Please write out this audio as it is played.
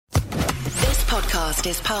podcast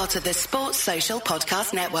is part of the Sports Social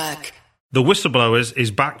Podcast Network. The Whistleblowers is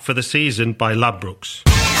back for the season by Ladbrokes.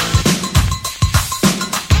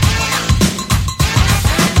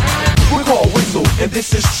 We're called Whistle, and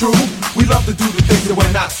this is true. We love to do the things that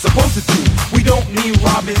we're not supposed to do. We don't need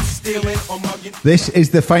robbing, stealing, or mugging. This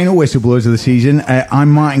is the final Whistleblowers of the season.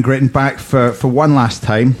 I'm Martin Gritton, back for one last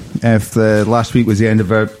time. If the last week was the end of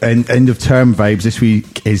term vibes, this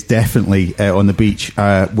week is definitely on the beach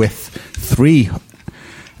with three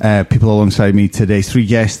people alongside me today, three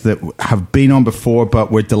guests that have been on before,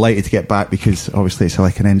 but we're delighted to get back because obviously it's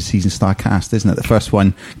like an end of season star cast, isn't it? The first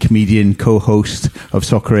one, comedian, co-host of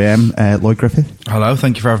Soccer AM, Lloyd Griffith. Hello,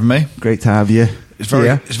 thank you for having me. Great to have you. It's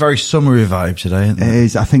very summery vibe today, isn't it? It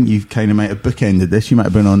is. I think you kind of might have bookended this. You might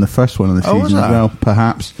have been on the first one of the season as well,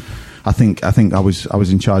 perhaps. I think I was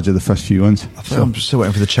in charge of the first few ones. I'm still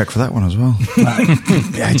waiting for the check for that one as well.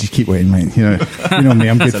 Yeah, just keep waiting, mate. You know me.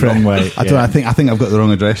 I'm good for a long way. I think I've got the wrong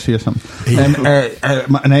address here or something.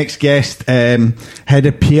 My next guest, head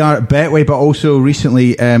of PR at Betway, but also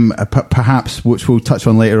recently, perhaps, which we'll touch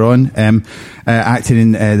on later on, acting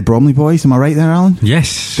in the Bromley Boys. Am I right there, Alan?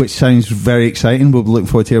 Yes. Which sounds very exciting. We'll be looking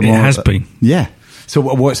forward to hearing more. It has been. Yeah. So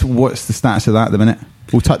what's the status of that at the minute?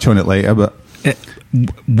 We'll touch on it later, but.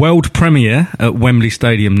 World premiere at Wembley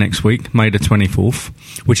Stadium next week, May the 24th,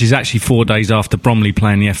 which is actually 4 days after Bromley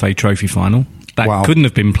playing the FA Trophy final. That couldn't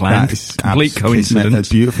have been planned. That is complete coincidence. That's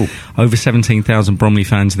beautiful. Over 17,000 Bromley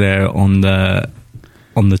fans there on the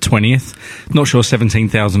 20th. Not sure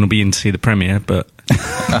 17,000 will be in to see the premiere, but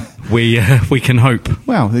we can hope.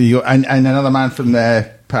 Well, there you go. And another man from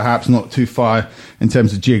there, perhaps not too far in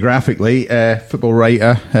terms of geographically, football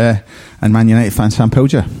writer and Man United fan, Sam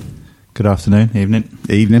Pilger. Good afternoon,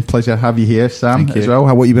 evening. Pleasure to have you here, Sam. Thank you. As well.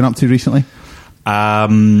 What have you been up to recently? What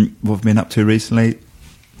have been up to recently?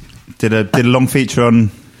 Did a long feature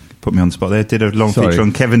on. Put me on the spot there. Did a long feature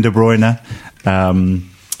on Kevin De Bruyne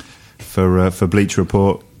for Bleacher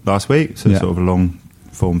Report last week. So sort of a long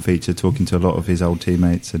form feature talking to a lot of his old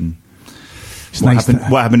teammates and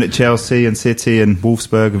what happened at Chelsea and City and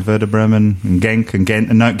Wolfsburg and Werder Bremen and Genk and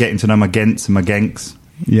Ghent, and getting to know my Gents and my Genks.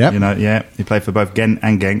 Yeah, he played for both Ghent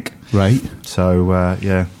and Genk. Right. So,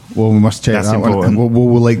 Well, we must check that one.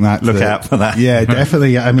 We'll link that. Look out for that. Yeah,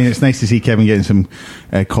 definitely. I mean, it's nice to see Kevin getting some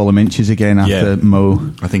column inches again after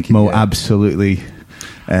Mo. I think Mo absolutely.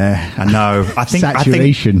 I know. I think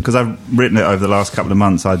saturation. Because I've written it over the last couple of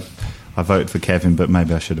months. I voted for Kevin, but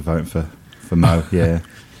maybe I should have voted for Mo. Yeah.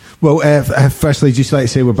 Well, firstly, just like to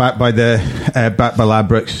say we're backed by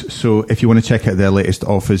Ladbrokes. So if you want to check out their latest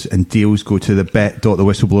offers and deals, go to the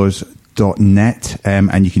bet.thewhistlblowers.net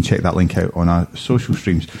and you can check that link out on our social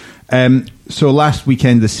streams. So last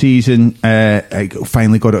weekend of the season, I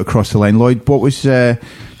finally got it across the line. Lloyd, what was?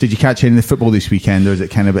 Did you catch any of the football this weekend, or is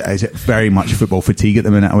it very much football fatigue at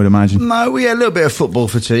the minute? I would imagine. No, we had a little bit of football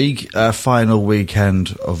fatigue. Final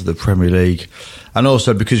weekend of the Premier League, and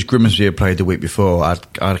also because Grimsby had played the week before,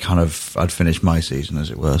 I'd finished my season, as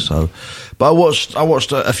it were. So, but I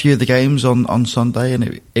watched a few of the games on Sunday,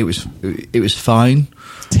 and it was fine.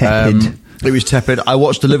 Tepid. It was tepid. I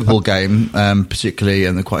watched the Liverpool game, particularly,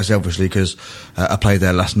 and quite selfishly, because I played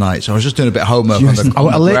there last night. So I was just doing a bit of homework.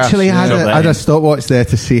 I literally had a stopwatch there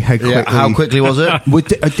to see how quickly. How quickly was it?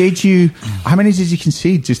 Did you? How many did you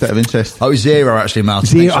concede? Just out of interest. Oh, 0 actually, Martin.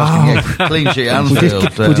 0. Clean sheet.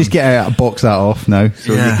 Anfield. We'll just get a box that off now,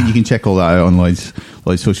 so you can check all that out on Lloyd's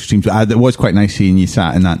social streams. It was quite nice seeing you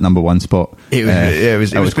sat in that number one spot. It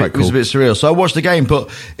was quite cool. It was a bit surreal. So I watched the game, but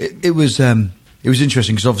it was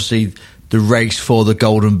interesting because obviously the race for the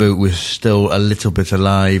Golden Boot was still a little bit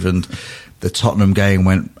alive, and the Tottenham game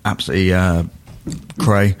went absolutely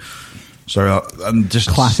cray. So and just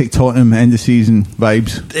classic Tottenham end of season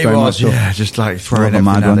vibes. It was, just like throwing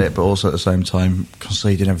everything at it, but also at the same time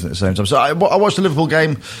conceding everything at the same time. So I watched the Liverpool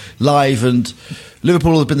game live, and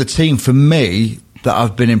Liverpool have been the team for me that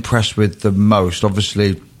I've been impressed with the most.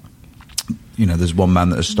 Obviously, there's one man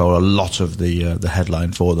that has stole a lot of the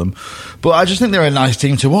headline for them, but I just think they're a nice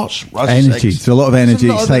team to watch. Energy, it's a lot of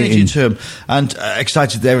energy, exciting to them, and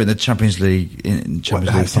excited they're in the Champions League League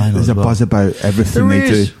final. There's a buzz about everything they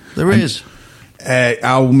do. There is.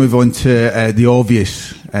 I'll move on to the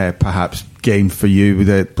obvious, perhaps, game for you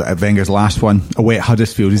with Wenger's last one away at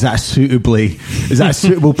Huddersfield. Is that a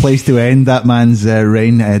suitable place to end that man's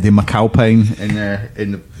reign? The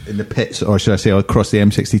McAlpine in the pits, or should I say across the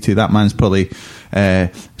M62? That man's probably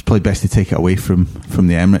it's probably best to take it away from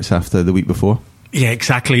the Emirates after the week before. Yeah,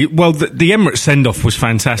 exactly. Well, the Emirates send-off was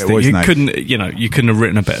fantastic. Nice. Couldn't have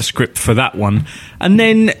written a better script for that one. And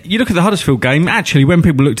then you look at the Huddersfield game. Actually, when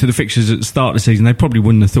people looked at the fixtures at the start of the season, they probably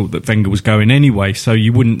wouldn't have thought that Wenger was going anyway. So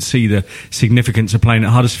you wouldn't see the significance of playing at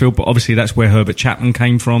Huddersfield. But obviously, that's where Herbert Chapman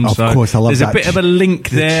came from. Of course, I love that. There's a bit of a link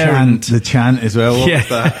there. The chant as well.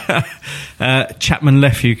 Yeah. Chapman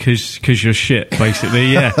left you because you're shit, basically.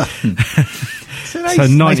 Yeah. So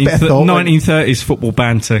 1930s football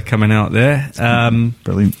banter coming out there.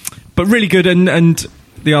 Brilliant. But really good, and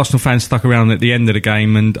the Arsenal fans stuck around at the end of the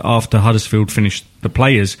game, and after Huddersfield the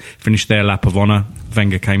players finished their lap of honour,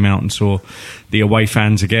 Wenger came out and saw the away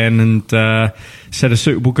fans again and said a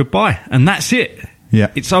suitable goodbye. And that's it. Yeah.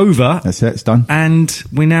 It's over. That's it, it's done. And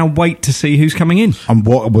we now wait to see who's coming in. And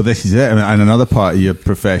this is it. And another part of your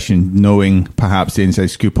profession, knowing perhaps the inside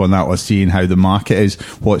scoop on that, or seeing how the market is,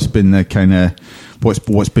 what's been the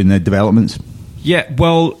what's been the developments? Yeah,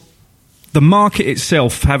 well, the market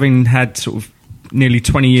itself, having had sort of nearly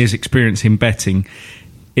 20 years experience in betting,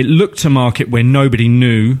 it looked a market where nobody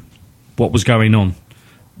knew what was going on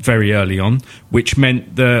very early on, which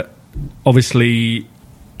meant that obviously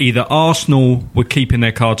either Arsenal were keeping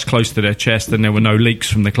their cards close to their chest and there were no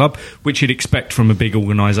leaks from the club, which you'd expect from a big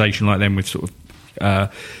organisation like them with sort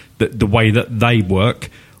of the way that they work,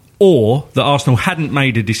 or that Arsenal hadn't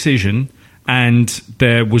made a decision and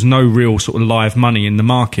there was no real sort of live money in the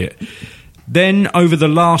market. Then over the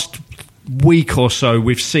last week or so,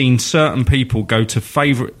 we've seen certain people go to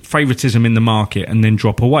favouritism in the market and then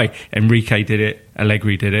drop away. Enrique did it,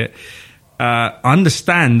 Allegri did it. I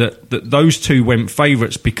understand that those two went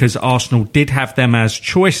favourites because Arsenal did have them as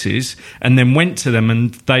choices and then went to them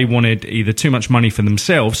and they wanted either too much money for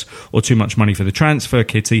themselves or too much money for the transfer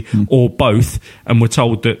kitty or both, and were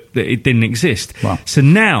told that it didn't exist. Wow. So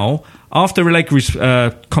now, after Allegri's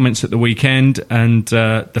comments at the weekend and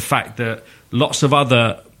the fact that lots of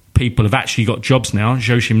other people have actually got jobs now.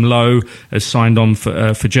 Joachim Low has signed on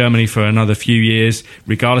for Germany for another few years,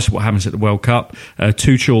 regardless of what happens at the World Cup.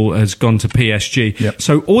 Tuchel has gone to PSG. Yep.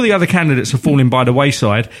 So all the other candidates are falling by the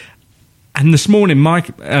wayside. And this morning,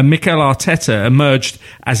 Mikel Arteta emerged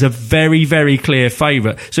as a very, very clear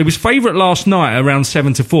favourite. So he was favourite last night around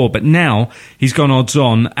 7-4, but now he's gone odds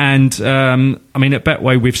on. And I mean, at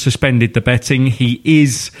Betway, we've suspended the betting. He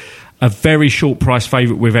is a very short price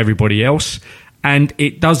favourite with everybody else. And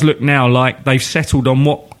it does look now like they've settled on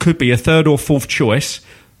what could be a third or fourth choice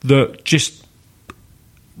that just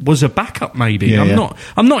was a backup, maybe. Yeah,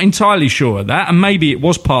 I'm not entirely sure of that, and maybe it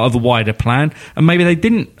was part of a wider plan, and maybe they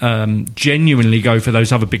didn't genuinely go for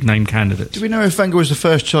those other big name candidates. Do we know if Wenger was the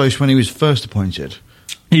first choice when he was first appointed?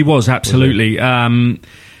 He was, absolutely.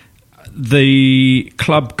 The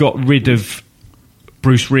club got rid of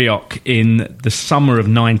Bruce Rioch in the summer of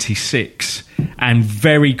 '96 and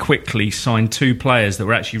very quickly signed two players that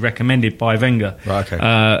were actually recommended by Wenger. Right,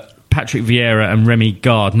 okay. Patrick Vieira and Remy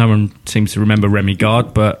Gard. No one seems to remember Remy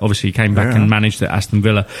Gard, but obviously he came back and managed at Aston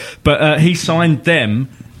Villa. But he signed them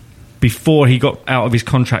before he got out of his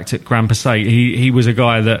contract at Grand Passat. He was a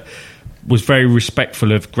guy that was very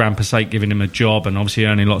respectful of Grand Passat giving him a job and obviously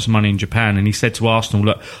earning lots of money in Japan. And he said to Arsenal,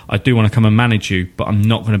 look, I do want to come and manage you, but I'm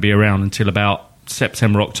not going to be around until about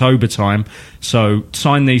September, October time. So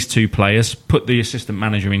sign these two players, put the assistant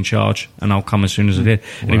manager in charge, and I'll come as soon as I did.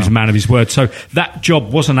 And he was a man of his word. So that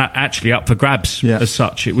job wasn't actually up for grabs as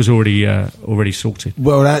such. It was already sorted.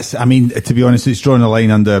 Well, to be honest, it's drawing a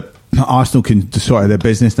line under Arsenal can sort out their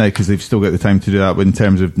business now because they've still got the time to do that. But in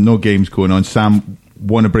terms of no games going on, Sam,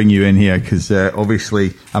 want to bring you in here because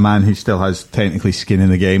obviously a man who still has technically skin in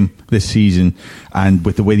the game this season, and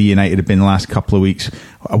with the way the United have been the last couple of weeks,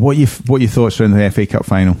 what your thoughts around the FA Cup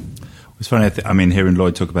final? It's funny, hearing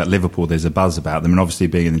Lloyd talk about Liverpool, there's a buzz about them, and obviously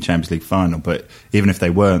being in the Champions League final, but even if they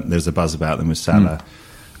weren't, there's a buzz about them with Salah.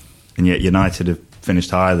 And yet United have finished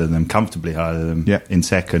higher than them, comfortably higher than them in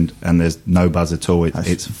second, and there's no buzz at all.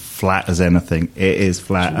 It's flat as anything. It is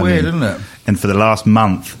flat. It's weird, isn't it? And for the last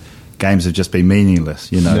month, games have just been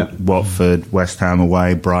meaningless. Watford, West Ham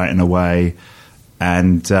away, Brighton away,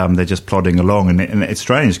 and they're just plodding along. And it's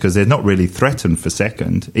strange because they're not really threatened for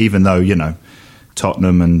second, even though,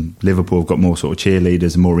 Tottenham and Liverpool have got more sort of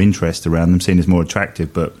cheerleaders and more interest around them, seen as more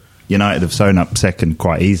attractive. But United have sewn up second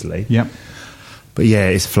quite easily. Yeah. But yeah,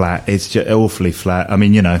 it's flat. It's just awfully flat.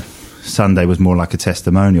 Sunday was more like a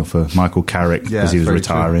testimonial for Michael Carrick because he was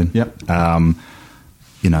retiring.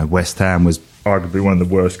 West Ham was arguably one of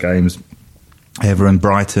the worst games ever, and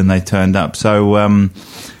Brighton, they turned up. So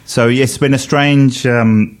it's been a strange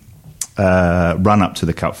run up to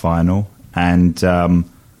the cup final, and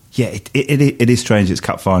it is strange it's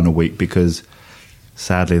cup final week because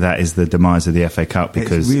sadly that is the demise of the FA Cup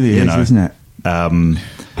because it really is, isn't it?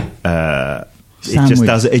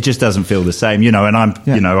 It just doesn't feel the same, you know. And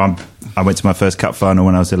I went to my first cup final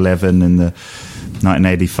when I was 11 in the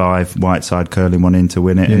 1985 Whiteside curling one in to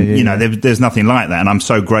win it. There's nothing like that, and I'm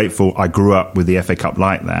so grateful I grew up with the FA Cup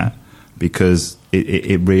like that, because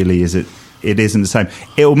it really is. It isn't the same.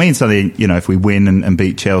 It will mean something, you know, if we win and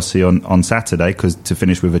beat Chelsea on Saturday, because to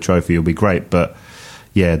finish with a trophy will be great, but.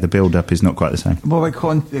 Yeah, the build-up is not quite the same. Well, the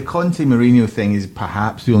Conte Mourinho thing is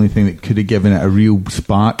perhaps the only thing that could have given it a real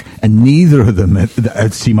spark, and neither of them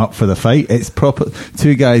seem up for the fight. It's proper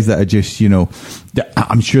two guys that are just, you know,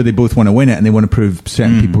 I'm sure they both want to win it and they want to prove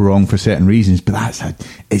certain people wrong for certain reasons, but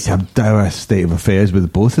it's a dour state of affairs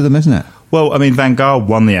with both of them, isn't it? Well, I mean, Van Gaal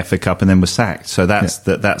won the FA Cup and then was sacked, so that's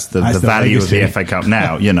the value of the FA Cup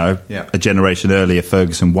now. You know, a generation earlier,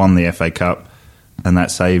 Ferguson won the FA Cup. And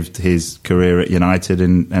that saved his career at United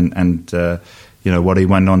and you know, what he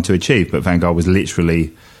went on to achieve. But Van Gaal was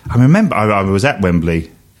literally... I remember I was at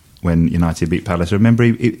Wembley when United beat Palace. I remember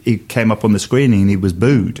he came up on the screening and he was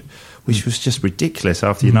booed, which was just ridiculous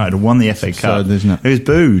after United had won the FA Cup. Absurd, isn't it? He was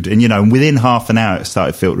booed. And, you know, within half an hour it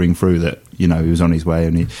started filtering through that, you know, he was on his way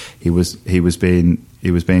and he was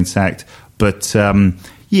being sacked. But,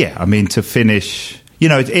 yeah, I mean, to finish... You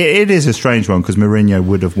know, it is a strange one, because Mourinho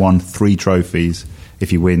would have won 3 trophies if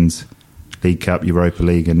he wins League Cup, Europa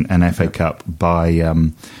League and FA Cup by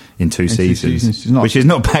in two seasons, which is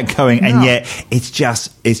not bad going. No. And yet it's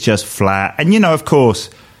just flat. And, you know, of course,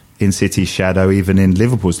 in City's shadow, even in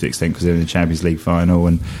Liverpool's to extent, because they're in the Champions League final.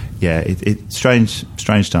 And, yeah, it's strange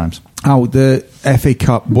times. Oh, the FA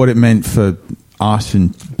Cup, what it meant for...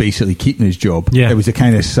 Arsene basically keeping his job. Yeah. It was a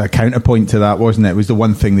kind of counterpoint to that, wasn't it? It was the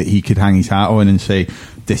one thing that he could hang his hat on and say,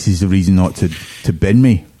 this is the reason not to bin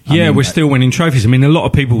me. I mean, we're still winning trophies. I mean, a lot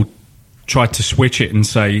of people tried to switch it and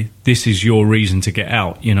say, this is your reason to get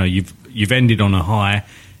out. You know, you've ended on a high.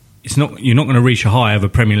 You're not going to reach a high of a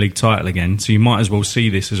Premier League title again, so you might as well see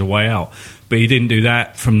this as a way out. But he didn't do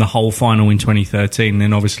that from the whole final in 2013,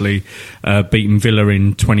 then obviously beating Villa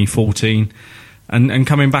in 2014. And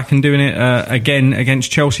coming back and doing it again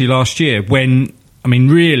against Chelsea last year, when, I mean,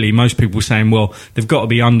 really, most people were saying, well, they've got to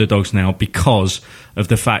be underdogs now because of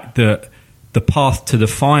the fact that the path to the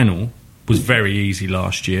final was very easy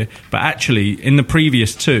last year. But actually, in the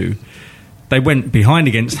previous 2, they went behind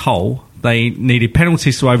against Hull. They needed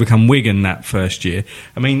penalties to overcome Wigan that first year.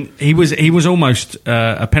 I mean, he was almost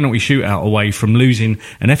a penalty shootout away from losing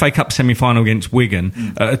an FA Cup semi-final against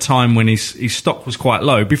Wigan at a time when his stock was quite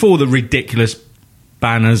low. Before the ridiculous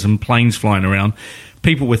banners and planes flying around,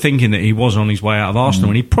 people were thinking that he was on his way out of Arsenal,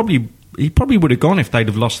 and he probably would have gone if they'd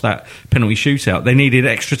have lost that penalty shootout. They needed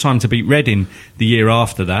extra time to beat Reading the year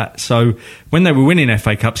after that. So when they were winning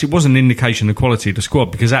FA Cups, it was an indication of the quality of the squad,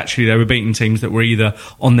 because actually they were beating teams that were either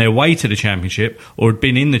on their way to the Championship or had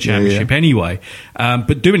been in the Championship anyway.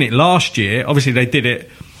 But doing it last year, obviously they did it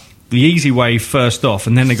the easy way first off,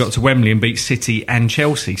 and then they got to Wembley and beat City and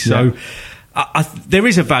Chelsea. So there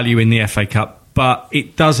is a value in the FA Cup, but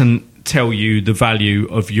it doesn't tell you the value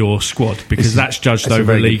of your squad, because that's judged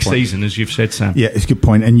over a league season, as you've said, Sam. Yeah, it's a good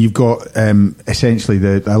point. And you've got essentially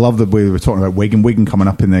I love the way we were talking about Wigan coming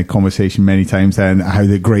up in the conversation many times, and how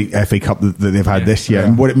the great FA Cup that they've had this year,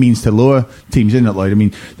 and what it means to lower teams, isn't it, Lloyd? I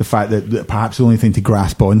mean, the fact that perhaps the only thing to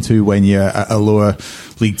grasp onto when you're a lower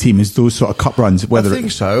league team is those sort of cup runs. I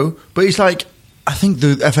think so, but it's like, I think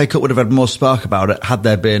the FA Cup would have had more spark about it had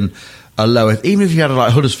there been a lower, even if you had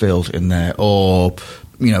like Huddersfield in there, or,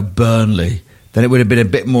 you know, Burnley, then it would have been a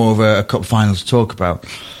bit more of a cup final to talk about.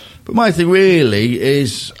 But my thing really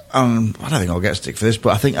is, I don't think I'll get stick for this,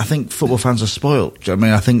 but I think football fans are spoilt. Do you know what I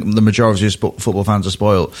mean? I think the majority of football fans are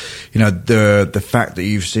spoilt. You know, the fact that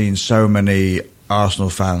you've seen so many Arsenal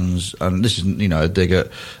fans, and this isn't, you know, a dig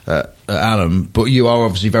at Adam, but you are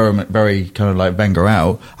obviously very, very kind of like Wenger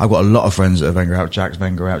out. I've got a lot of friends that are Wenger out, Jack's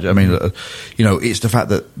Wenger out. I mean, you know, it's the fact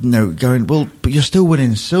that, you know, going, well, but you're still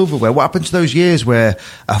winning silverware. What happened to those years where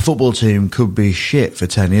a football team could be shit for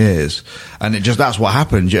 10 years? And that's what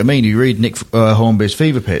happened. Do you know what I mean? You read Nick Hornby's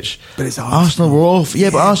Fever Pitch. But it's Arsenal were awful. Yeah,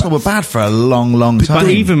 but Arsenal were bad for a long, long time.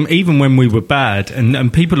 But even when we were bad,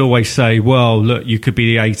 and people always say, well, look, you could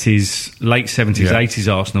be the 80s, late 70s,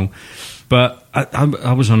 80s Arsenal. But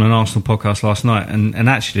I was on an Arsenal podcast last night, and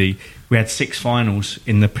actually we had 6 finals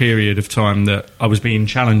in the period of time that I was being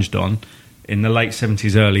challenged on. In the late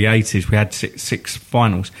 70s, early 80s, we had six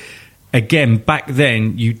finals. again, back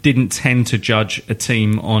then you didn't tend to judge a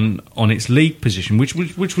team on its league position, which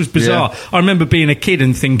was bizarre. Yeah. I remember being a kid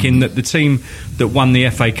and thinking that the team that won the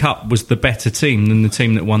FA Cup was the better team than the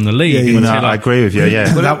team that won the league. Yeah, I agree with you.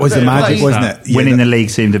 Yeah, But that was the magic, wasn't it? Yeah, winning the league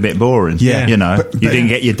seemed a bit boring. Yeah. You know, But you didn't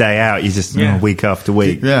get your day out. You just week after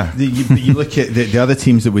week. Yeah. You look at the other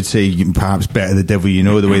teams that would say perhaps better the devil you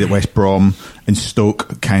know, the way that West Brom and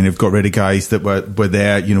Stoke kind of got rid of guys that were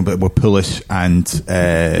there, you know, but were Pulis and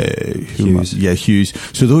Hughes.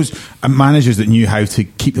 So those managers that knew how to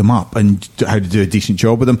keep them up and how to do a decent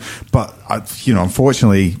job with them. But you know,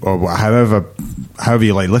 unfortunately, or however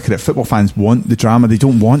you like look at it, football fans want the drama. They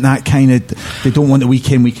don't want that kind of. They don't want the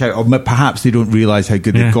week in, week out. Or perhaps they don't realise how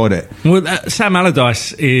good they've got it. Well, Sam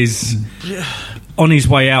Allardyce is on his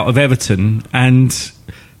way out of Everton, and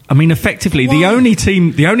I mean, effectively, the only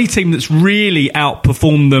team that's really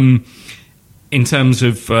outperformed them in terms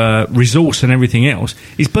of resource and everything else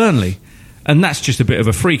is Burnley, and that's just a bit of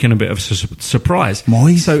a freak and a bit of a surprise.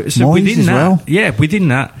 Moyes, so Moyes within as that, well. Within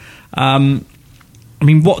that, I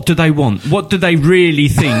mean, what do they want? What do they really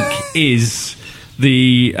think is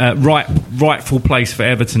the rightful place for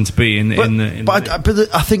Everton to be in?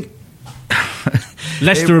 I think.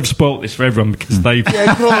 Leicester have spoilt this for everyone because they've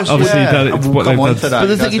obviously done it. What they've done. But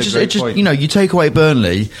the thing is, you know, you take away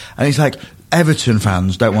Burnley, and it's like Everton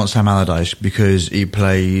fans don't want Sam Allardyce because he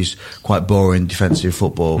plays quite boring defensive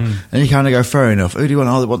football, and you kind of go, fair enough. Who do you want?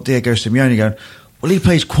 Oh, they want Diego Simeone. Going, well, he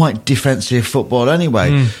plays quite defensive football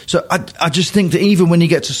anyway. So I just think that even when you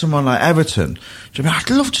get to someone like Everton, I'd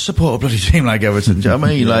love to support a bloody team like Everton. Do you know what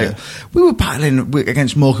I mean? Like, we were battling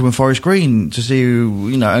against Morecambe and Forest Green to see who,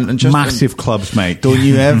 you know, and just massive clubs, mate. Don't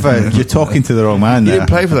you ever? You're talking to the wrong man. You didn't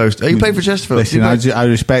play for those. You played for Chesterfield. Listen, I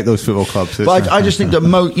respect those football clubs. But I just think that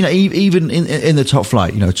you know, even in the top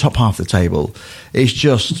flight, you know, top half of the table, it's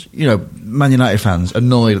just, you know, Man United fans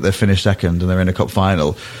annoyed that they finished second and they're in a cup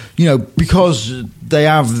final, you know, because they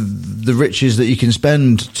have the riches that you can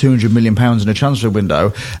spend £200 million in a transfer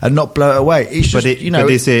window and not blow it away. It's just, you know,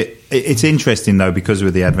 it's interesting though, because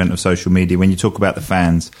with the advent of social media, when you talk about the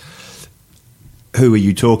fans, who are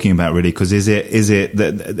you talking about really? Because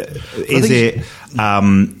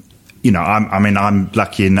you know, I'm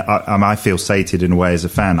lucky and I feel sated in a way as a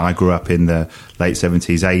fan. I grew up in the late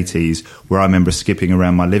 70s, 80s, where I remember skipping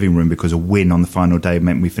around my living room because a win on the final day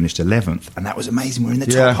meant we finished 11th. And that was amazing. We're in the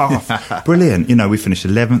top half. Brilliant. You know, we finished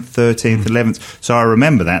 11th, 13th, 11th. So I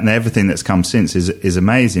remember that, and everything that's come since is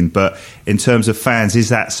amazing. But in terms of fans, is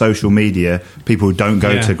that social media, people who don't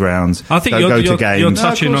go to grounds, I think don't go to games. You're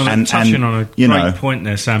touching on a great point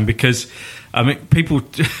there, Sam, because I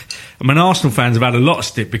mean, Arsenal fans have had a lot of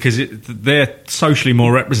stick because they're socially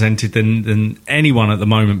more represented than anyone at the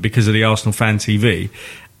moment because of the Arsenal fan TV.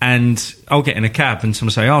 And I'll get in a cab and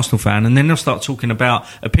someone say Arsenal fan, and then they'll start talking about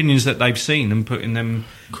opinions that they've seen and putting them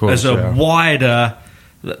as a wider.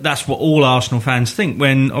 That's what all Arsenal fans think,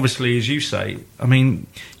 when obviously, as you say, I mean,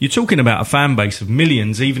 you're talking about a fan base of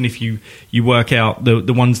millions. Even if you work out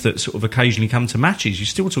the ones that sort of occasionally come to matches, you're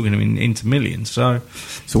still talking into millions. So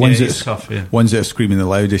ones that are screaming the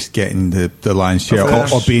loudest, getting the lion's share,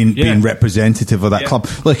 or being representative of that club.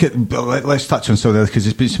 Let's touch on some of that, because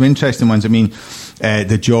there's been some interesting ones. I mean,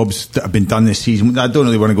 the jobs that have been done this season. I don't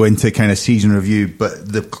really want to go into kind of season review,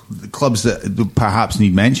 but the clubs that perhaps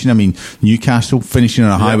need mention. I mean, Newcastle finishing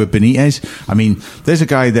on a high with Benitez. I mean, there's a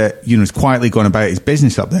guy that, you know, has quietly gone about his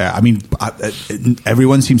business up there. I mean,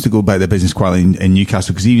 everyone seems to go about their business quietly in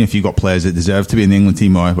Newcastle, because even if you've got players that deserve to be in the England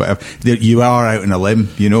team or whatever, you are out on a limb,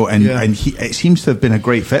 you know, and it seems to have been a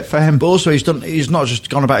great fit for him. But also, he's not just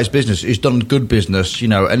gone about his business, he's done good business, you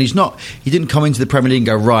know, and he didn't come into the Premier League and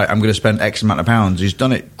go, right, I'm going to spend X amount of pounds. He's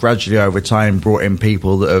done it gradually over time, brought in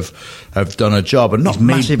people that have done a job, and not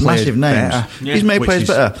massive names. Yeah. He's made players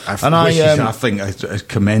better. I think a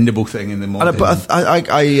commendable thing in the moment. But I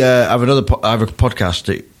have a podcast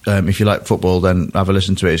that, if you like football, then have a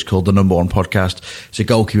listen to it. It's called The Number One Podcast. It's a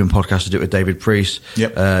goalkeeping podcast. I do it with David Priest,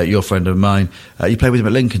 your friend of mine. You played with him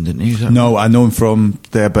at Lincoln, didn't you? No, I know him from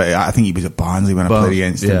there, but I think he was at Barnsley when I played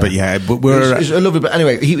against him. But it's lovely. But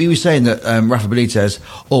anyway, he was saying that Rafa Benitez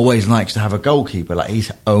always likes to have a goalkeeper, like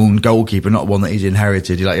his own goalkeeper, not one that he's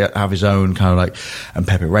inherited. He like to have his own kind of like. And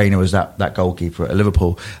Pepe Reina was that goalkeeper at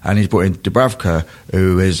Liverpool, and he's brought in Dubravka,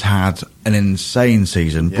 who has had an insane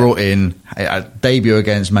season. Brought in a debut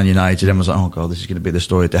against Man United, and was like, oh god, this is going to be the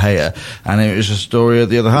story of De Gea, and it was a story of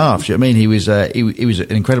the other half. Do you know what I mean? He was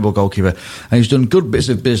an incredible goalkeeper, and he's done good bits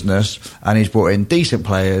of business, and he's brought in decent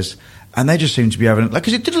players, and they just seem to be having, like,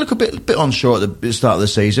 because it did look a bit unsure at the start of the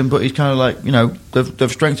season, but he's kind of like, you know,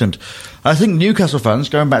 they've strengthened. I think Newcastle fans,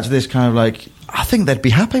 going back to this kind of like, I think they'd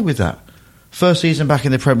be happy with that. First season back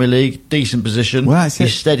in the Premier League, decent position. Well, that's he it.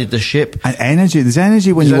 steadied the ship. And energy. There's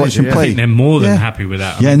energy when you watch him I play. think they're more than happy with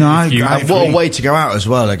that. What a way to go out as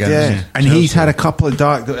well again. Yeah, and he's had a couple of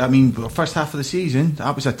first half of the season,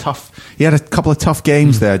 that was he had a couple of tough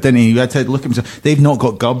games there, didn't he? You had to look at himself. They've not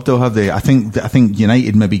got gubbed though, have they? I think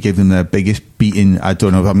United maybe gave them the biggest beating. I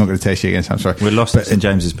don't know, I'm not going to test you against, I'm sorry. We lost at St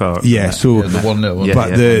James's Park. Yeah, so the 1-0.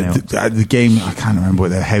 But the game, I can't remember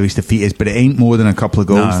what how his defeat is, but it ain't more than a couple of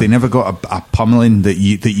goals. No. They never got a pummeling that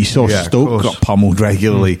you saw. Stoke got pummeled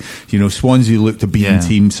regularly. Swansea looked a beaten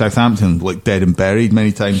team. Southampton looked dead and buried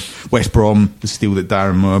many times. West Brom, the steal that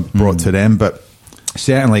Darren Moore brought to them, but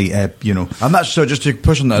certainly, and that's so. Just to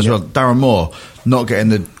push on that as well, Darren Moore not getting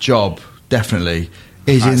the job definitely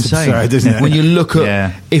is insane, absurd, isn't it? When you look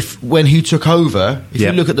at when he took over, if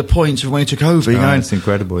you look at the points of when he took over, you're going, it's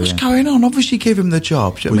incredible. What's going on? Obviously, give him the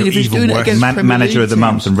job. Do you know what I mean, if he's doing it against manager of the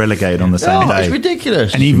month and relegated on the same day, it's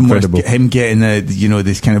ridiculous. And even with him getting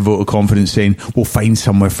this kind of vote of confidence, saying we'll find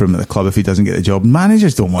somewhere for him at the club if he doesn't get the job.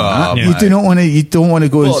 Managers don't want that. Yeah. You do not want to. You don't want to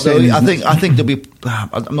go and say. I think there'll be.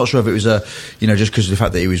 I'm not sure if it was just because of the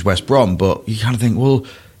fact that he was West Brom, but you kind of think, well,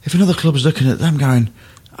 if another club's looking at them, going,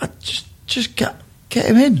 just get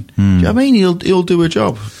him in. Do you know what I mean? He'll do a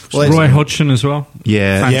job. Roy Hodgson as well.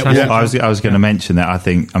 Yeah, I was going to mention that.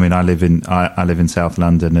 I live in South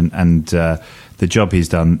London, and the job he's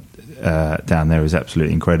done down there is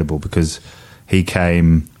absolutely incredible because he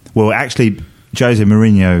came. Well, actually, Jose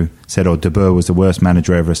Mourinho said, De Boer was the worst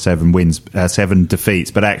manager ever, 7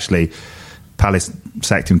 defeats, but actually, Palace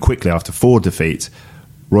sacked him quickly after 4 defeats.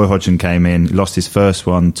 Roy Hodgson came in, lost his first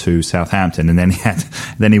one to Southampton, and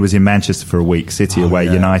then he was in Manchester for a week, City away,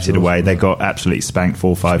 United away. They got absolutely spanked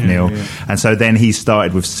 4-5-0. And so then he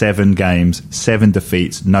started with 7 games, 7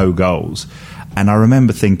 defeats, no goals. And I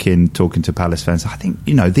remember talking to Palace fans, I think,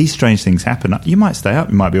 these strange things happen. You might stay up,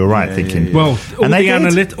 you might be all right, thinking. Well, all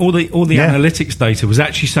the analytics data was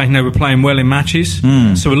actually saying they were playing well in matches.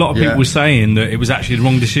 So a lot of people were saying that it was actually the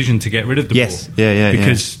wrong decision to get rid of the ball.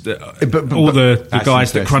 Because all the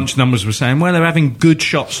guys that crunch numbers were saying, well, they're having good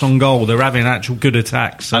shots on goal, they're having actual good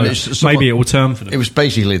attacks. So maybe it will turn for them. It was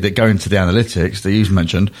basically that going to the analytics that you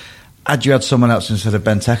mentioned, had you had someone else instead of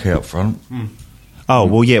Benteke up front... Oh,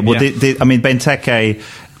 well, yeah. Well, Benteke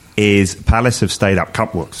is... Palace have stayed up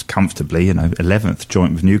comfortably, 11th,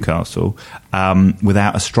 joint with Newcastle,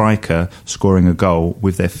 without a striker scoring a goal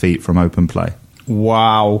with their feet from open play.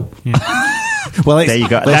 Wow. Yeah. Well, there you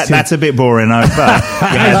go. That's a bit boring, but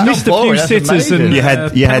you missed a few sitters and you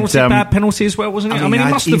had bad penalty as well, wasn't it?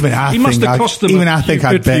 He must have cost them. Even I think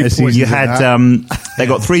I'd better see. You had they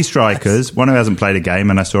got 3 strikers. One who hasn't played a game,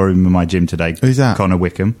 and I saw him in my gym today. Who's that? Connor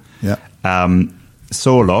Wickham. Yeah.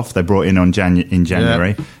 Sorloth, they brought in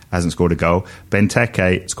January, hasn't scored a goal.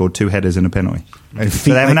 Benteke scored 2 headers and a penalty.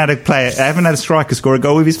 So they haven't had a striker score a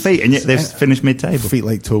goal with his feet, and yet they've finished mid-table. Feet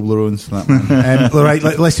like Toblerones. All right,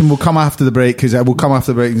 listen, we'll come after the break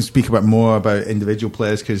and speak about more about individual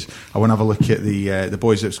players because I want to have a look at the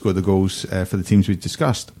boys that scored the goals for the teams we've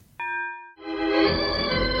discussed.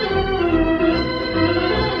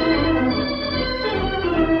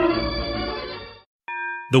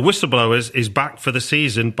 The Whistleblowers is back for the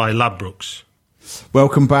season by Ladbrokes.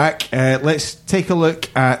 Welcome back. Let's take a look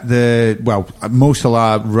at Mo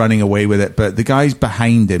Salah running away with it, but the guys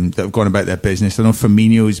behind him that have gone about their business. I know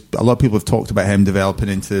Firmino's, a lot of people have talked about him developing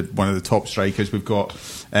into one of the top strikers. We've got,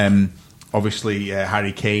 obviously,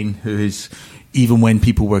 Harry Kane, who is, even when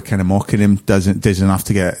people were kind of mocking him, does enough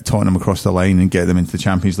to get Tottenham across the line and get them into the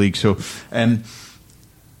Champions League. So,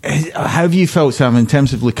 how have you felt, Sam, in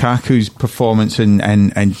terms of Lukaku's performance and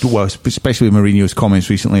especially Mourinho's comments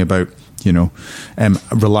recently about,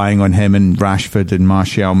 relying on him and Rashford and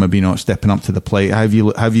Martial maybe not stepping up to the plate? How have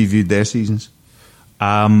you viewed their seasons?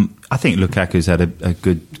 I think Lukaku's had a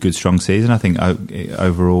good strong season. I think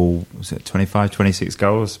overall, was it 25, 26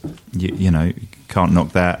 goals? You can't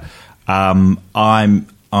knock that. I'm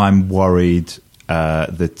worried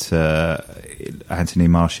that Anthony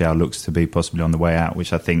Martial looks to be possibly on the way out,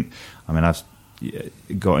 which I've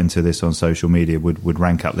got into this on social media, would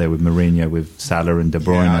rank up there with Mourinho, with Salah and De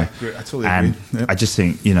Bruyne. Yeah, I totally agree. Yep. I just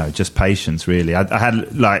think, just patience, really. I had,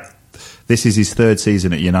 this is his 3rd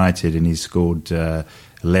season at United, and he's scored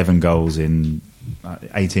 11 goals in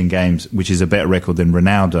 18 games, which is a better record than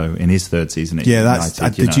Ronaldo in his 3rd season at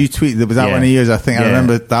United. Did you tweet that? Was that one of yours? I think I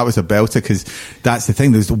remember that was a belter because that's the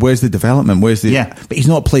thing. Where's the development? But he's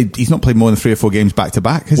not played more than 3 or 4 games back to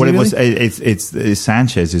back. It's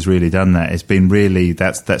Sanchez has really done that. It's been really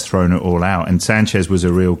that's thrown it all out. And Sanchez was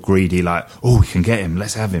a real greedy, we can get him,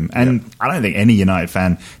 let's have him. And I don't think any United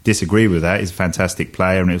fan disagree with that. He's a fantastic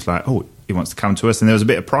player, and it was he wants to come to us. And there was a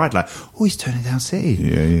bit of pride, like, oh, he's turning down City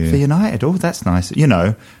for United. Oh, that's nice. You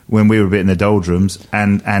know, when we were a bit in the doldrums.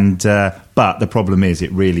 But the problem is,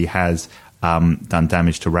 it really has done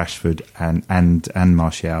damage to Rashford and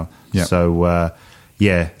Martial. Yep. So,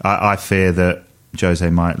 I fear that Jose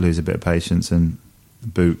might lose a bit of patience and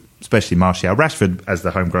boot, especially Martial. Rashford, as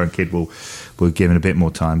the homegrown kid, will give him a bit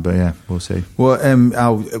more time. But yeah, we'll see. Well,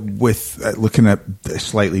 looking at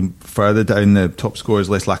slightly further down the top scorers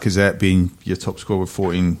list, Lacazette being your top scorer with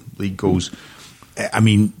 14 league goals. I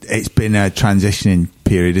mean, it's been a transitioning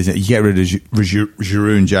period, isn't it? You get rid of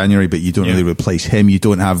Giroud in January, but you don't really replace him. You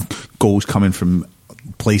don't have goals coming from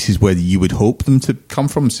places where you would hope them to come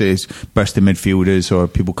from, say bursting midfielders or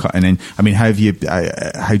people cutting in. I mean, how do you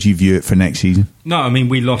view it for next season? No, I mean,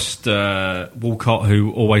 we lost Walcott,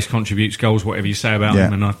 who always contributes goals, whatever you say about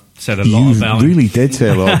him, and I said a lot about him. You really did say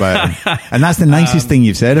a lot about him. And that's the nicest thing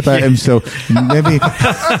you've said about him, so maybe...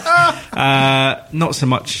 not so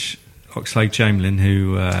much Oxlade-Chamberlain,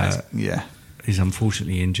 who is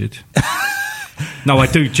unfortunately injured. No, I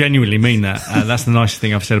do genuinely mean that. That's the nicest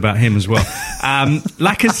thing I've said about him as well.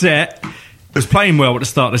 Lacazette was playing well at the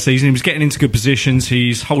start of the season. He was getting into good positions.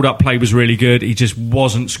 His hold-up play was really good. He just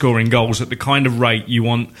wasn't scoring goals at the kind of rate you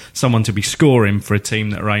want someone to be scoring for a team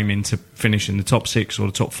that are aiming to finish in the top 6 or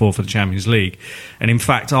the top 4 for the Champions League. And in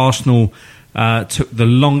fact, Arsenal took the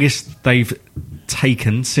longest they've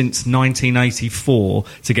taken since 1984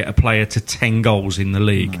 to get a player to 10 goals in the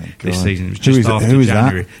league this season. It was just after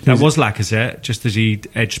January. That was Lacazette, just as he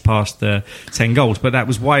edged past the 10 goals, but that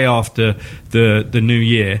was way after the new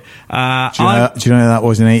year. Do you know that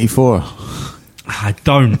was in 84? I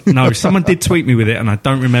don't know. Someone did tweet me with it, and I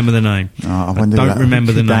don't remember the name. I don't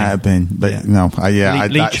remember the name. That have been, but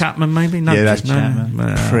Lee Chapman, maybe. No, that's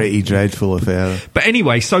Chapman. Pretty dreadful affair. But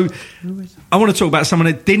anyway, so I want to talk about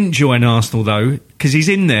someone that didn't join Arsenal though, because he's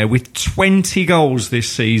in there with 20 goals this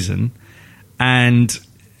season, and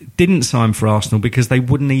didn't sign for Arsenal because they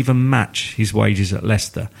wouldn't even match his wages at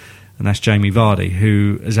Leicester. And that's Jamie Vardy,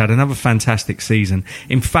 who has had another fantastic season.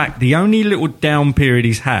 In fact, the only little down period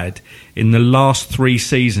he's had in the last 3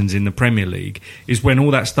 seasons in the Premier League is when all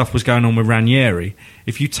that stuff was going on with Ranieri.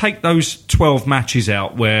 If you take those 12 matches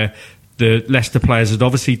out where the Leicester players had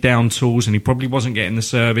obviously down tools and he probably wasn't getting the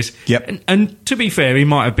service. Yep. And to be fair, he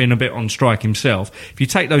might have been a bit on strike himself. If you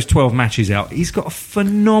take those 12 matches out, he's got a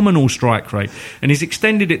phenomenal strike rate. And he's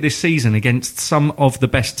extended it this season against some of the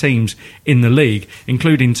best teams in the league,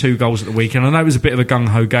 including 2 goals at the weekend. I know it was a bit of a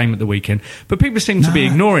gung-ho game at the weekend, but people seem to be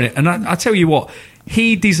ignoring it. And I tell you what,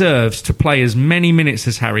 he deserves to play as many minutes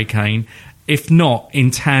as Harry Kane, if not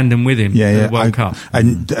in tandem with him in the World Cup.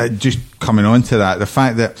 And just coming on to that, the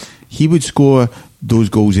fact that he would score those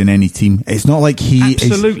goals in any team. It's not like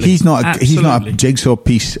he's not a jigsaw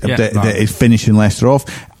piece that is finishing Leicester off.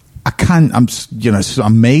 I'm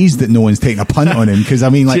amazed that no one's taking a punt on him, because I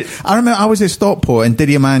mean, like, I remember I was at Stockport and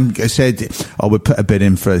Didier Mann said, we'll put a bid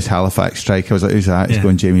in for this Halifax striker. I was like, who's that? He's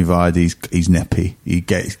going Jamie Vardy. He's nippy. He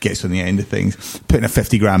gets on the end of things. Putting a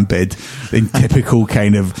 50 grand bid in typical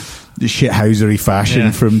kind of shithousery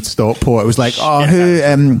fashion from Stockport. It was like, who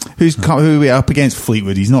are we up against?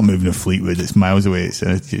 Fleetwood. He's not moving to Fleetwood. It's miles away. It's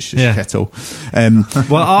just Kettle.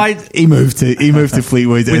 He moved to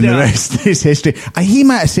Fleetwood, and the rest is history. He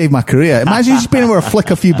might have saved my career. Imagine just being able to flick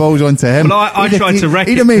a few balls onto him. Well, I tried to wreck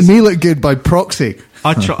it. He'd have made me look good by proxy.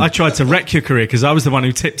 I tried to wreck your career because I was the one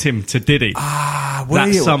who tipped him to Diddy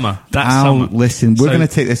that summer. Listen, we're going to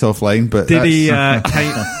take this offline, but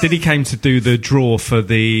Diddy came to do the draw for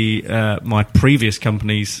the my previous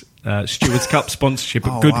company's Stewards Cup sponsorship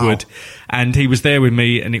at Goodwood, and he was there with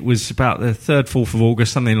me, and it was about the 3rd, 4th of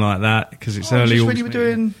August, something like that, because it's early August. When you were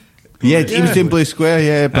doing... Yeah, he was in Blue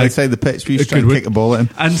Square, by the side of the pitch. We used to try and kick the ball at him.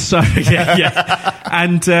 And so,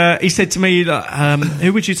 And he said to me,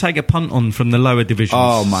 who would you take a punt on from the lower divisions?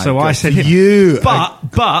 Oh, my God. So I said him.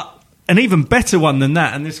 But an even better one than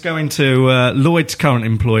that, and this going to Lloyd's current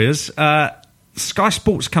employers, Sky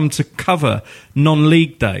Sports come to cover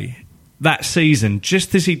non-league day that season,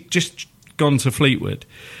 just as he'd just gone to Fleetwood.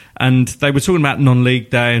 And they were talking about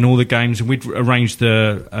non-league day and all the games, and we'd arranged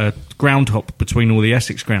a ground hop between all the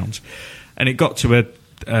Essex grounds. And it got to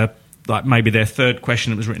like maybe their 3rd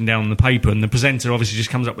question that was written down on the paper, and the presenter obviously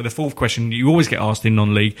just comes up with a 4th question. You always get asked in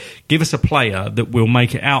non-league, give us a player that will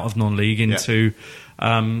make it out of non-league into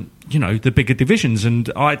the bigger divisions.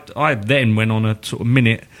 And I then went on a sort of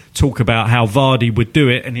minute talk about how Vardy would do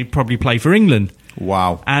it, and he'd probably play for England.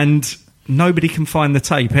 Wow. And nobody can find the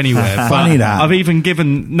tape anywhere. Funny that. I've even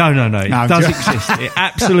given... No. It does exist. It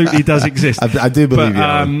absolutely does exist. I do believe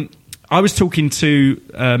you. I was talking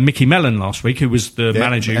to Mickey Mellon last week, who was the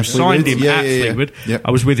manager who signed him at Fleetwood. Yep.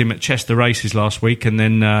 I was with him at Chester Races last week, and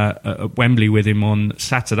then at Wembley with him on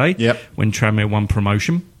Saturday when Tranmere won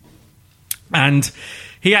promotion. And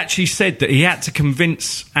he actually said that he had to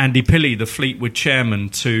convince Andy Pilley, the Fleetwood chairman,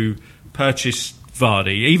 to purchase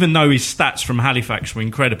Vardy, even though his stats from Halifax were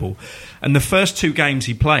incredible. And the first 2 games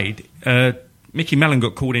he played, Mickey Mellon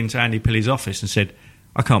got called into Andy Pilley's office and said,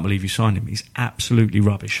 I can't believe you signed him. He's absolutely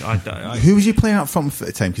rubbish. Who was he playing up front with at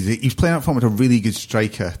the time? Because he was playing up front with a really good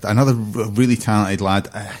striker, another really talented lad.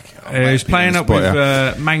 He was playing up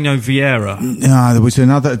with Magno Vieira. No,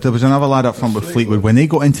 there was another lad up front with Fleetwood. When they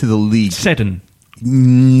got into the league... Seddon.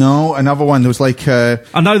 No, another one. There was like... I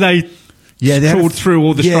know they... Yeah, they trawled through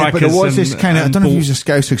all the strikers. But there was this kind of... I don't know if he was a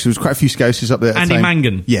Scouser, because there was quite a few Scousers up there at the time. Andy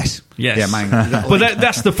Mangan. Yes. Yeah, Mangan. But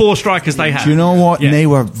that's the 4 strikers they had. Do you know what? Yeah. They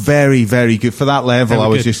were very, very good. For that level, I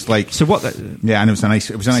was just like... So what... Yeah, and it was a nice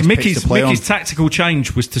pitch to play on. Mickey's tactical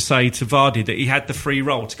change was to say to Vardy that he had the free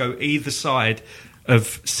roll to go either side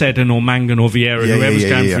of Seddon or Mangan or Vieira, whoever's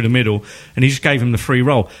going through the middle, and he just gave him the free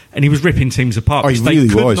roll, and he was ripping teams apart because they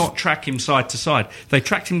could not track him side to side. They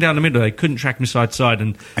tracked him down the middle, they couldn't track him side to side,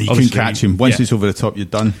 and you couldn't catch him. Once it's over the top, you're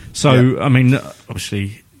done. So I mean,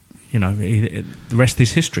 obviously, the rest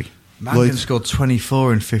is history. Mangan scored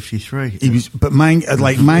 24 and 53. But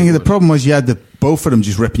Mangan, the problem was you had both of them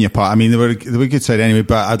just ripping you apart. I mean, they were a good side anyway,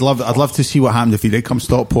 but I'd love to see what happened if he did come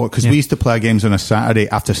Stockport, because we used to play games on a Saturday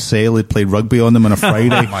after Sale had played rugby on them on a Friday.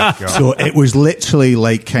 Oh my God. So it was literally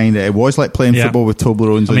it was like playing football with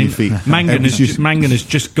Toblerones on your feet. Mangan has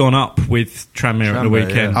just gone up with Tranmere at the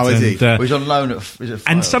weekend. How is he? He's on loan at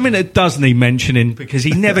and something that does need mentioning, because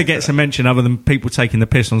he never gets a mention other than people taking the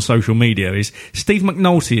piss on social media, is Steve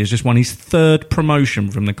McNulty has just won his 3rd promotion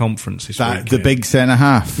from the conference this week. The big centre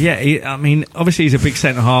half. Yeah, obviously he's a big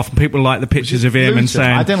centre half, and people like the pictures of him and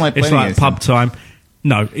saying it's like pub time.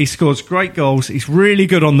 No, he scores great goals. He's really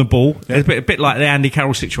good on the ball. Yeah. A bit like the Andy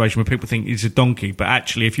Carroll situation where people think he's a donkey, but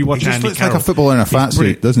actually, if you watch Andy Carroll, he looks like a footballer in a fat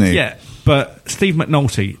suit, doesn't he? Yeah. But Steve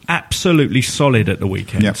McNulty, absolutely solid at the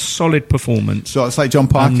weekend. Yep. Solid performance. So it's like John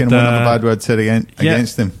Parkin, and one of the bad words said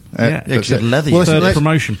against him. Third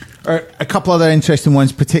promotion. A couple other interesting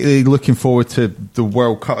ones, particularly looking forward to the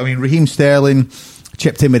World Cup. I mean, Raheem Sterling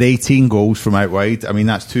chipped in with 18 goals from out wide. I mean,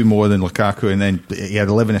 that's 2 more than Lukaku, and then he had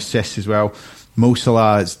 11 assists as well. Mo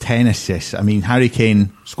Salah's 10 assists. I mean, Harry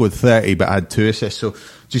Kane scored 30 but had 2 assists. So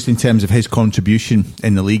just in terms of his contribution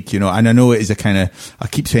in the league, and I know it is I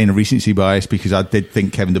keep saying a recency bias, because I did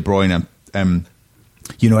think Kevin De Bruyne,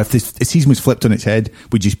 if this season was flipped on its head,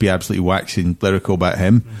 we'd just be absolutely waxing lyrical about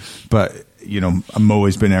him. But, Mo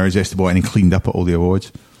has been irresistible and he cleaned up at all the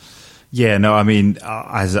awards. Yeah, no, I mean,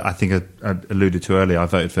 as I think I alluded to earlier, I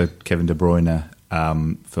voted for Kevin De Bruyne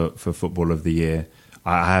for Football of the Year.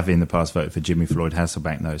 I have in the past voted for Jimmy Floyd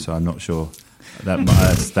Hasselbank, though, so I'm not sure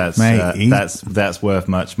that's worth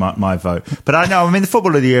much, my vote. But I know, I mean, the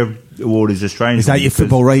Football of the Year award is a strange. Is that your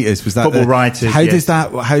football writers? Was that football writers? How does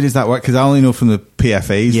that work? Because I only know from the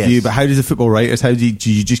PFA's view, but how does the football writers? How do you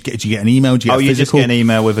get an email? Do you get you just get an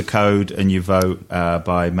email with a code and you vote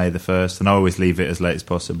by May the 1st, and I always leave it as late as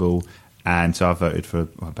possible. And so I voted for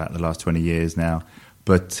about the last 20 years now.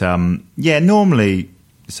 But normally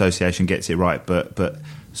association gets it right, but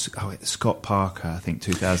Scott Parker, I think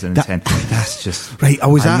 2010. That's just right.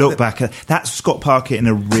 I look back at that's Scott Parker in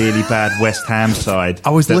a really bad West Ham side.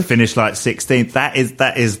 Finished like 16th. That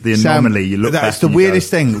is the anomaly. You look. That's the weirdest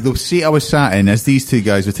thing. The seat I was sat in, as these 2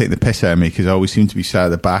 guys were taking the piss out of me because I always seem to be sat at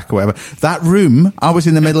the back or whatever. That room, I was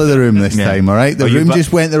in the middle of the room this time. All right, the room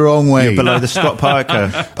just went the wrong way. You're below the Scott Parker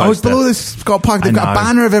poster. I was below the Scott Parker. They've got a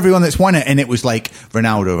banner of everyone that's won it, and it was like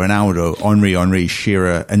Ronaldo, Henry,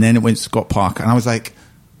 Shearer, and then it went Scott Parker, and I was like,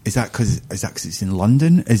 Is that because it's in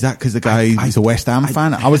London? Is that because the guy is a West Ham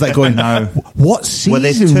fan? I was like going, no. What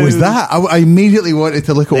season was that? I immediately wanted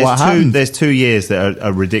to look at what happened. There's 2 years that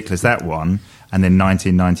are ridiculous. That one, and then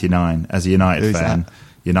 1999. As a United fan,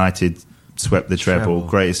 United swept the treble.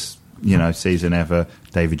 Greatest season ever.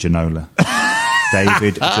 David Ginola.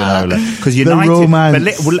 Because United, the romance,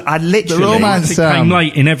 the romance came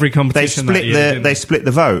late in every competition. They split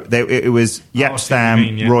the vote. It was Jaap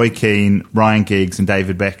Stam, Roy Keane, Ryan Giggs, and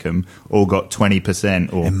David Beckham all got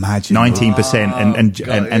 20% or 19%, and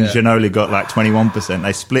Ginola got like 21%.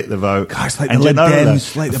 They split the vote. Gosh, like and the Lib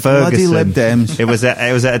Dems, like the bloody Lib Dems. It was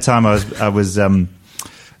at a time I was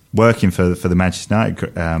working for the Manchester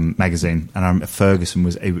United magazine, and Ferguson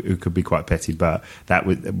who could be quite petty, but that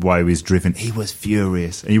was why he was driven. He was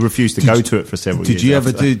furious, and he refused to go to it for several years.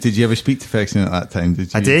 Did you ever speak to Ferguson at that time?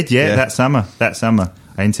 I did, yeah. That summer,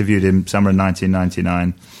 I interviewed him summer of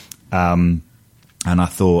 1999. And I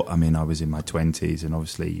thought, I mean, I was in my 20s, and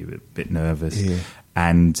obviously you were a bit nervous. Yeah.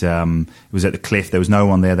 And it was at the Cliff. There was no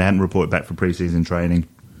one there. They hadn't reported back for pre-season training.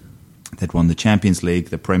 They'd won the Champions League,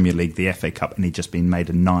 the Premier League, the FA Cup, and he'd just been made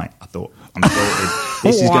a knight. I thought, I'm sorted.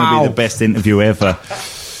 This is going to be the best interview ever.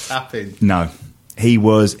 Happened. No.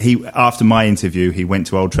 After my interview, he went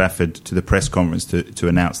to Old Trafford to the press conference to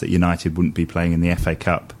announce that United wouldn't be playing in the FA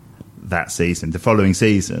Cup that season, the following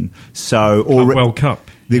season. So World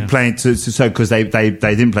Cup. They're playing because they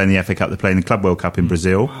didn't play in the FA Cup. They're playing the Club World Cup in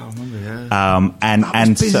Brazil. Wow, I remember, yeah.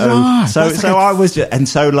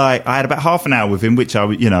 I had about half an hour with him, which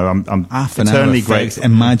I'm half an eternally hour grateful.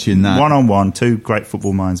 Imagine that 1-on-1, 2 great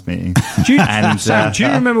football minds meeting. Do you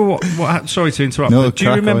remember what? Sorry to interrupt. No, but do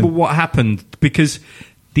you remember what happened? Because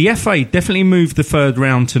the FA definitely moved the third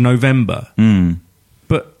round to November,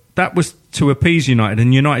 but that was to appease United,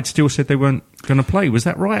 and United still said they weren't going to play. Was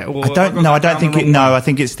that right? Or I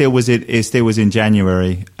think it still was. It still was in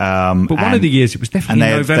January. But one of the years it was definitely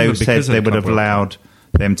in November. They said they would have allowed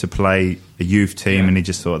them to play a youth team, and he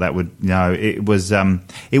just thought that would. No, it was.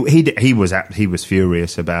 He was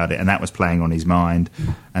furious about it, and that was playing on his mind.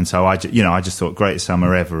 And so I just thought greatest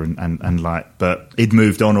summer ever, and but he'd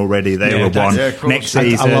moved on already. They were won next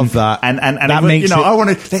season. I love that, and that makes I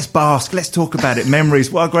want to let's bask, let's talk about it.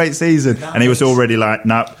 Memories, what a great season! And he was already like,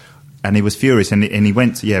 no. And he was furious, and he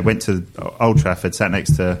went to Old Trafford, sat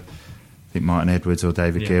next to I think Martin Edwards or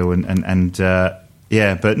David Gill,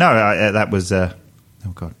 but no, that was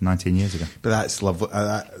 19 years ago. But that's lovely.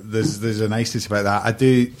 There's a niceness about that. I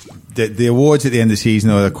do the awards at the end of the season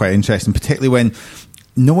are quite interesting, particularly when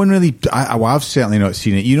no one really. I've certainly not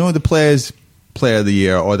seen it. You know, the Players Player of the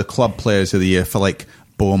Year or the Club Players of the Year for like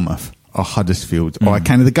Bournemouth or Huddersfield or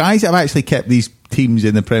kind of the guys that have actually kept these teams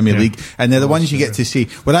in the Premier League, and they're the ones you get to see.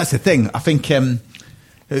 Well, that's the thing. I think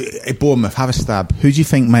Bournemouth, have a stab. Who do you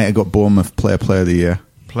think might have got Bournemouth Player of the Year?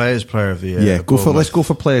 Players Player of the Year. Yeah, let's go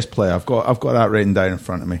for Players Player. I've got that written down in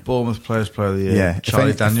front of me. Bournemouth Players Player of the Year. Yeah,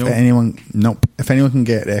 Charlie Daniel. If anyone can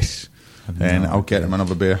get this, then I'll get him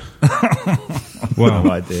another beer. Wow,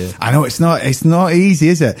 idea. I know it's not easy,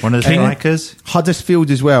 is it? One of the strikers,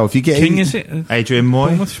 Huddersfield as well. If you get King, is it Adrian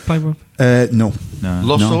Moy? No.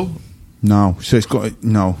 Lossell? No. So it's got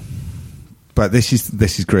no. But this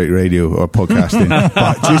is great radio or podcasting.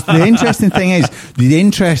 But just the interesting thing is the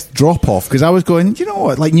interest drop off, because I was going, you know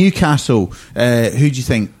what, like Newcastle. Who do you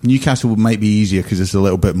think Newcastle might be easier because it's a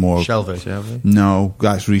little bit more Shelby. No,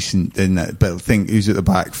 that's recent, isn't it? But I think who's at the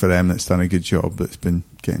back for them that's done a good job. That's been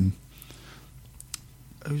getting.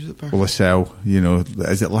 Who's at the back? Lascelles,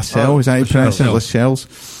 is it Lascelles? Is that how you pronounce it?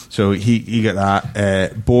 Lascelles. So he got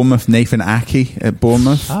that. Bournemouth, Nathan Ake at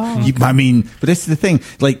Bournemouth. But this is the thing.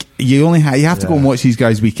 Like you have to go and watch these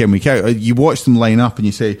guys week in, week out. You watch them line up and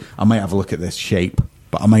you say, I might have a look at this shape,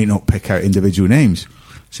 but I might not pick out individual names.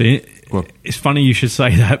 See, it's funny you should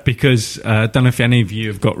say that, because I don't know if any of you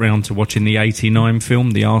have got round to watching the 89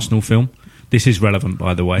 film, the Arsenal film. This is relevant,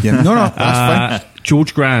 by the way. Yeah. No, that's fine.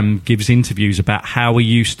 George Graham gives interviews about how he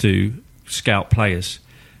used to scout players.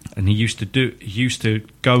 And he used to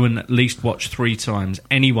go and at least watch 3 times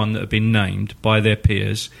anyone that had been named by their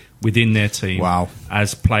peers within their team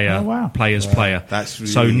as player. Player. That's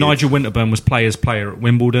really so good. Nigel Winterburn was players player at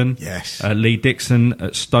Wimbledon. Yes. Lee Dixon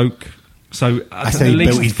at Stoke. So at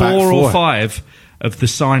least 4 or 5 of the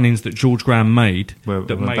signings that George Graham made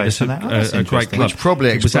that made us a great club. Which probably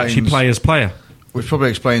it was actually players player. Which probably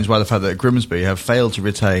explains why the fact that Grimsby have failed to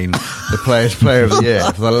retain the Players Player of the Year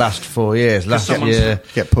for the last 4 years. Last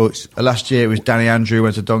year it was Danny Andrew,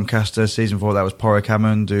 went to Doncaster. Season 4 that was Porrick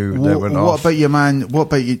Hammond, who went off. What about your man? What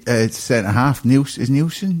about your centre half? Nielsen?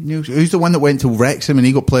 Who's the one that went to Wrexham and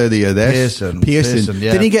he got Player of the Year there? Pearson. Yeah.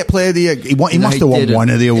 Didn't he get Player of the Year? He must have won one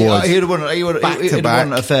of the awards. He would have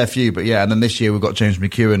won a fair few, but yeah. And then this year we've got James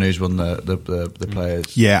McEwen, who's won the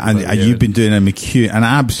Players. Yeah, and you've been doing a McEwen, an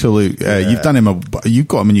absolute. You've done him you've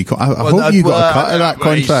got him in your I hope you got a cut of that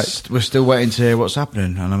contract. We're still waiting to hear what's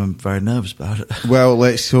happening, and I'm very nervous about it. Well,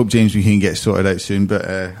 let's hope James McKean gets sorted out soon.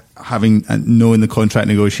 But knowing the contract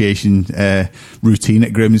negotiation routine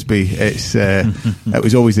at Grimsby, it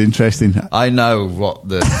was always interesting. I know what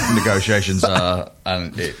the negotiations are,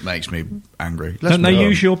 and it makes me angry. Don't they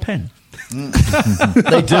use your pen?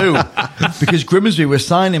 They do, because Grimsby were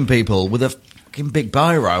signing people with a big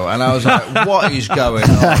biro, and I was like, what is going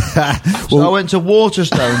on? So I went to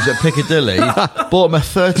Waterstones at Piccadilly, bought him a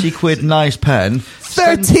 30 quid nice pen.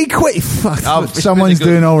 30 quid? Fuck, someone's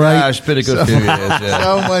doing all right. Yeah, it's been a good few years. Yeah.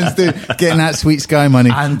 Someone's getting that sweet Sky money.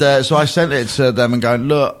 And so I sent it to them and going,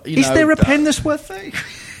 look, is there a pen that's worth 30?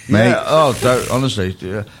 mate. Yeah, honestly.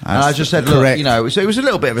 Yeah. And I just said, look, you know, so it was a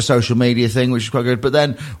little bit of a social media thing, which is quite good. But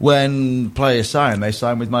then when players sign, they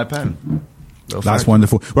sign with my pen. That's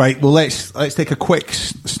wonderful. Right, well, let's take a quick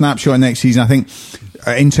snapshot of next season. I think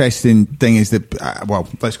interesting thing is that,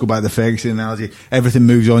 let's go back to the Ferguson analogy. Everything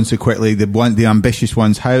moves on so quickly. The ambitious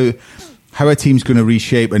ones, how a team's going to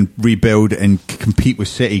reshape and rebuild and compete with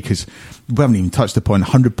City, because we haven't even touched upon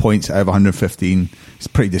 100 points out of 115. It's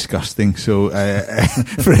pretty disgusting. So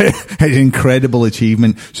for an incredible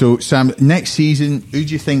achievement. So Sam, next season, who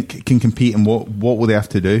do you think can compete, and what will they have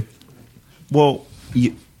to do? Well,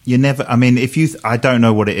 you never. I mean, I don't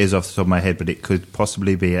know what it is off the top of my head, but it could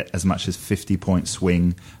possibly be as much as 50-point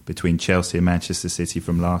swing between Chelsea and Manchester City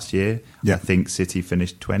from last year. Yeah. I think City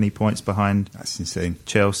finished 20 points behind. That's insane.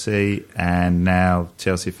 Chelsea, and now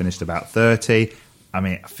Chelsea finished about 30. I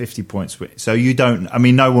mean, 50 points swing. So you don't. I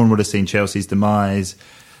mean, no one would have seen Chelsea's demise.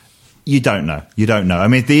 You don't know. I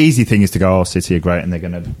mean, the easy thing is to go, City are great and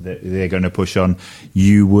they're going to push on.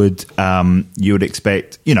 You would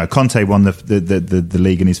expect, you know, Conte won the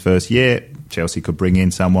league in his first year. Chelsea could bring in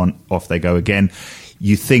someone, off they go again.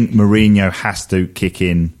 You think Mourinho has to kick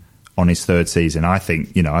in on his third season. I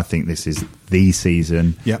think this is the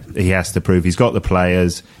season. Yep. He has to prove he's got the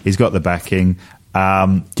players, he's got the backing. Do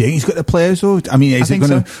you think he's got the players though? I mean, is it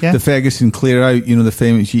going to the Ferguson clear out? You know, the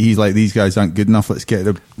famous, he's like, these guys aren't good enough. Let's get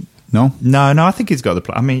them. No, I think he's got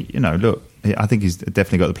the. I mean, you know, look, I think he's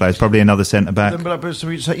definitely got the players. Probably another centre back. So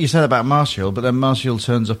you said about Martial, but then Martial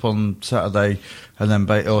turns up on Saturday and then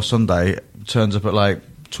or Sunday turns up at like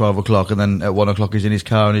 12 o'clock, and then at 1 o'clock he's in his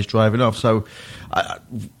car and he's driving off. So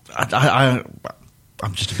I'm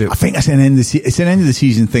just a bit. I think that's an end of the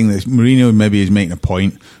season thing that Mourinho maybe is making a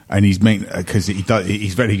point, and he's making, because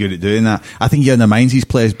he's very good at doing that. I think he undermines his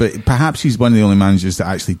players, but perhaps he's one of the only managers that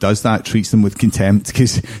actually does that, treats them with contempt,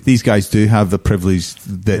 because these guys do have the privilege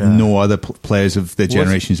that no other players of their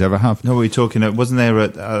generations ever have. No, we were talking. Wasn't there?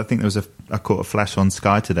 I think there was I caught a flash on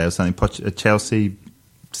Sky today or something. Chelsea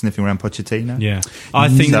sniffing around Pochettino. Yeah, I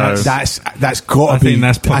think that's got to be. I think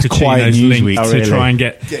that's Pochettino's link to try and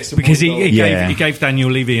get because he gave Daniel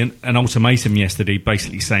Levy an ultimatum yesterday,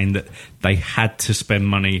 basically saying that they had to spend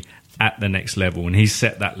money at the next level, and he's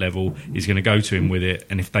set that level. He's going to go to him with it,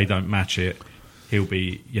 and if they don't match it, he'll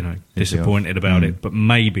be, disappointed about it. But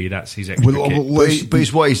maybe that's his extra kick. But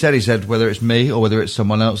it's what he said. He said whether it's me or whether it's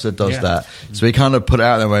someone else that does that. So he kind of put it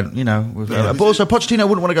out there and went, But also Pochettino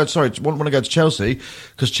wouldn't want to go to Chelsea,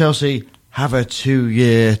 because Chelsea have a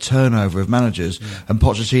 2-year turnover of managers, and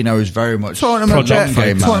Pochettino is very much a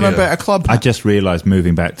better club. I just realised,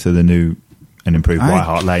 moving back to the new and improved White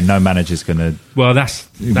Hart Lane, no manager's going to. Well, that's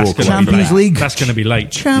Champions League. That's going to be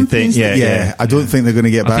late. Champions League. Yeah. I don't think they're going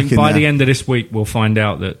to get back in there. By the end of this week, we'll find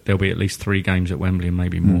out that there'll be at least 3 games at Wembley and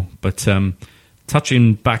maybe more. But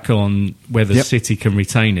touching back on whether City can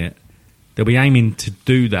retain it, they'll be aiming to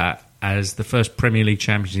do that as the first Premier League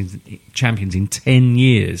champions in 10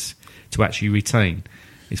 years to actually retain.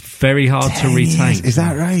 It's very hard to retain. Is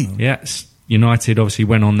that right? Yes. United obviously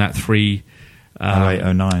went on that 3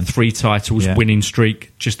 titles winning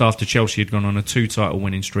streak just after Chelsea had gone on a 2-title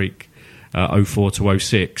winning streak, 04 to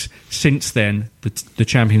 06. Since then, the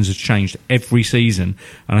champions has changed every season,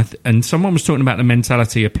 and someone was talking about the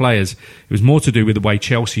mentality of players. It was more to do with the way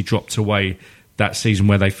Chelsea dropped away that season,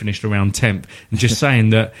 where they finished around 10th, and just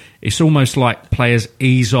saying that it's almost like players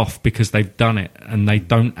ease off because they've done it and they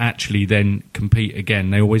don't actually then compete again.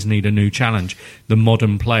 They always need a new challenge, the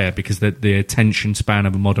modern player, because the attention span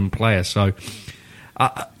of a modern player. So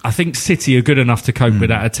I think City are good enough to cope with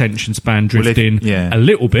that attention span drifting a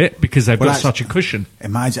little bit, because they've got such a cushion.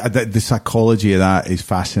 Imagine the psychology of that is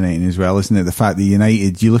fascinating as well, isn't it? The fact that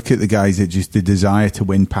United, you look at the guys that just the desire to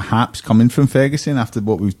win, perhaps coming from Ferguson after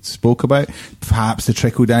what we spoke about, perhaps the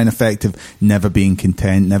trickle down effect of never being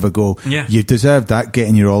content, never go. Yeah. You deserve that.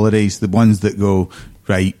 Getting your holidays, the ones that go,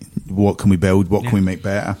 right, what can we build? What can we make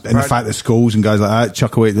better? And the fact that Scholes and guys like that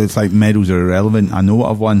chuck away, it's like medals are irrelevant. I know what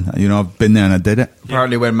I've won. I've been there and I did it.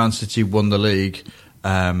 Apparently, when Man City won the league,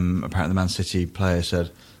 apparently the Man City player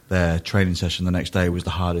said their training session the next day was the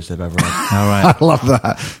hardest they've ever had. All right, I love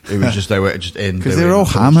that. It was just, they were just in, because they're all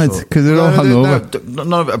hammered, because they're all hungover.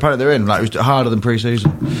 None of it. Apparently, they're in. Like, it was harder than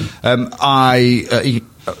pre-season. Do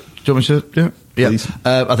you want me to? Yeah. Yeah,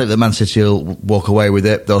 I think that Man City will walk away with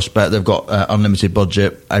it. They've got unlimited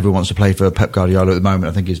budget. Everyone wants to play for Pep Guardiola at the moment.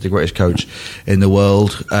 I think he's the greatest coach in the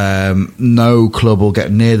world. No club will get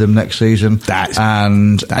near them next season.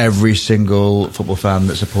 Every single football fan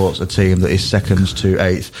that supports a team that is second to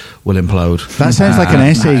 8th will implode. That sounds like an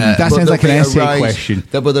essay. That sounds like an essay question.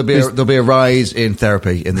 There'll be a rise in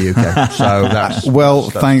therapy in the UK. So that's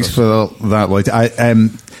thanks for that, Lloyd.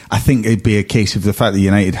 I think it'd be a case of the fact that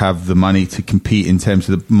United have the money to compete in terms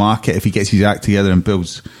of the market. If he gets his act together and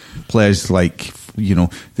builds players like, you know,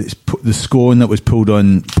 the scorn that was poured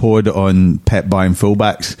on Pep buying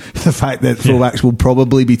fullbacks, the fact that fullbacks will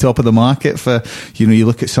probably be top of the market for, you know, you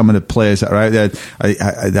look at some of the players that are out there,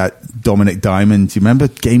 that Dominic Diamond, do you remember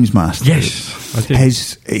Gamesmaster? Yes, I do.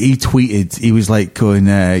 He tweeted, he was like going,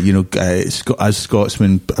 you know, as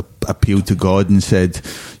Scotsman appealed to God and said,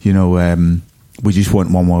 you know, we just want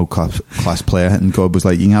one world class player, and God was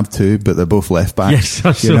like, you can have two, but they're both left backs.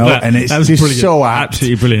 Yes, you know, that. And it's just brilliant. So apt,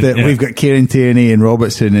 absolutely brilliant. That we've got Kieran Tierney and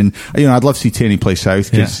Robertson, and you know, I'd love to see Tierney play South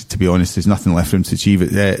because, to be honest, there's nothing left for him to achieve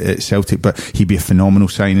at Celtic. But he'd be a phenomenal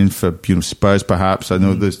signing for, you know, Spurs, perhaps. I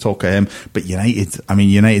know there's talk of him, but United. I mean,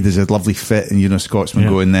 United is a lovely fit, and you know, Scotsman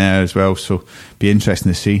going there as well. So be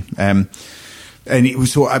interesting to see. And it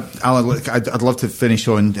was so. Alan, I'd love to finish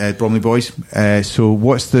on Bromley Boys. So,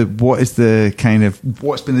 what's been the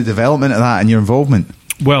development of that and your involvement?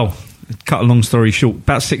 Well, cut a long story short.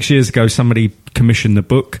 About 6 years ago, somebody commissioned the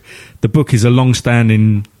book. The book is a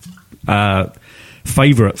long-standing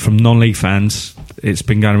favourite from non-league fans. It's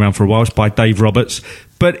been going around for a while. It's by Dave Roberts.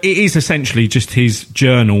 But it is essentially just his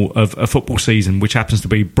journal of a football season, which happens to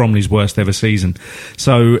be Bromley's worst ever season.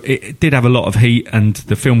 So it did have a lot of heat, and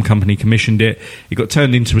the film company commissioned it. It got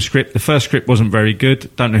turned into a script. The first script wasn't very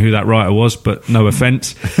good. Don't know who that writer was, but no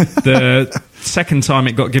offence. The second time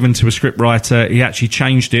it got given to a script writer, he actually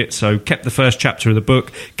changed it. So kept the first chapter of the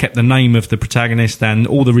book, kept the name of the protagonist and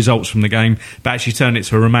all the results from the game, but actually turned it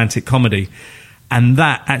to a romantic comedy. And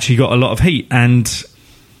that actually got a lot of heat. And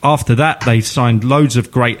after that, they signed loads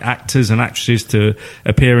of great actors and actresses to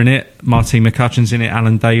appear in it. Martine McCutcheon's in it,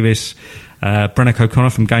 Alan Davis, Brenna O'Connor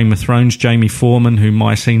from Game of Thrones, Jamie Foreman, who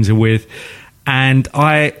my scenes are with. And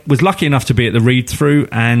I was lucky enough to be at the read-through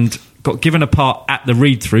and got given a part at the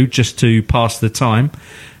read-through just to pass the time.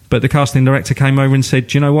 But the casting director came over and said,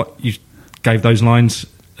 do you know what? You gave those lines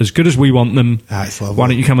as good as we want them. Why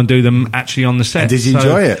don't you come and do them actually on the set? And did you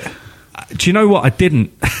enjoy it? Do you know what? I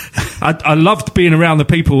didn't. I loved being around the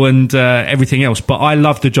people and everything else, but I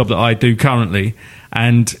love the job that I do currently,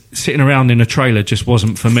 and sitting around in a trailer just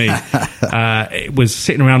wasn't for me. It was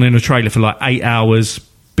sitting around in a trailer for like 8 hours,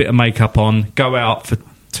 bit of makeup on, go out for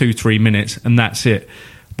 2-3 minutes, and that's it.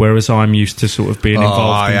 Whereas I'm used to sort of being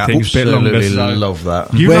involved in things a bit longer. So. Love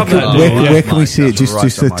that. Where can we see it?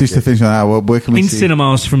 Just to finish on that, where can we see it? In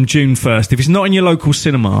cinemas from June 1st. If it's not in your local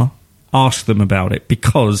cinema, ask them about it,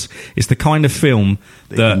 because it's the kind of film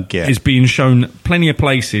that is being shown plenty of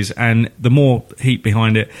places, and the more heat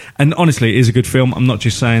behind it. And honestly, it is a good film. I'm not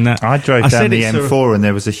just saying that. I drove down the M4 and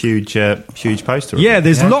there was a huge poster. Yeah,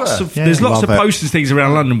 there's lots of posters, things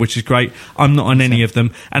around London, which is great. I'm not on any of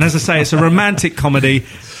them. And as I say, it's a romantic comedy,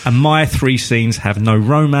 and my 3 scenes have no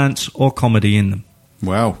romance or comedy in them.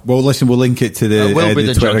 Wow. Well, listen, we'll link it to the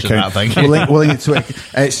Twitter account. We'll link it to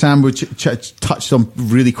it. Sam, we touched on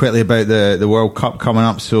really quickly about the World Cup coming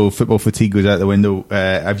up, so football fatigue goes out the window.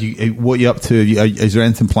 What are you up to? Is there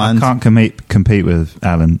anything planned? I can't compete with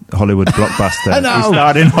Alan. Hollywood blockbuster. I know. We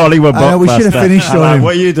started in Hollywood blockbuster. We should have finished on him.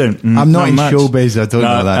 What are you doing? I'm not in showbiz. I don't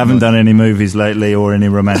know that. I haven't done any movies lately or any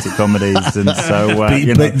romantic comedies, and so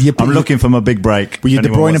I'm looking for my big break. Well, your De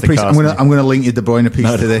Bruyne piece. I'm going to link your De Bruyne piece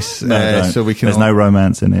to this, so we can. There's no romance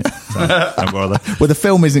in it. So don't bother. Well, the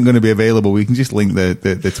film isn't going to be available. We can just link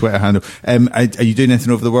the Twitter handle. Are you doing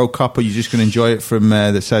anything over the World Cup, or are you just going to enjoy it from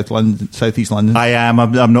the Southeast London? I am.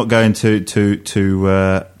 I'm not going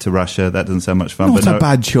to Russia. That doesn't sound much fun. Not a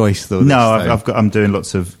bad choice, though. No, I'm doing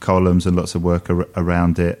lots of columns and lots of work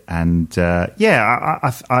around it, and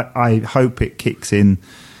I hope it kicks in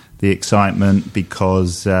the excitement,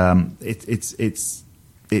 because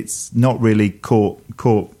it's not really caught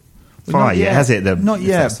fire yet, has it? Not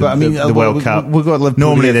yet, but I mean, the World Cup. We've got Liverpool.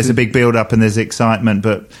 Normally, there's a big build-up and there's excitement,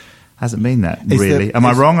 but hasn't been that really. Am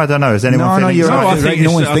I wrong? I don't know. Is anyone feeling? You're right. I think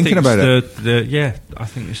no one's thinking about it. I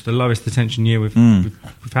think it's the lowest attention year we've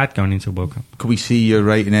had going into the World Cup. Could we see your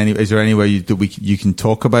writing? Is there anywhere you can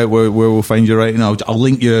talk about where we'll find your writing? I'll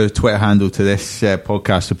link your Twitter handle to this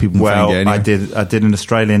podcast so people can find you. Anyway. I did an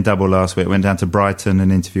Australian double last week. Went down to Brighton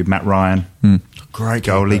and interviewed Matt Ryan. Great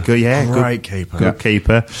goalie, great keeper. Good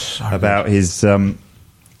keeper. So about his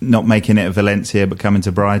not making it at Valencia but coming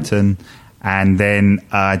to Brighton. And then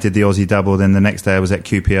I did the Aussie double. Then the next day I was at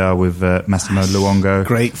QPR with Massimo Luongo.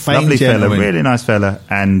 Great, lovely fella, really nice fella.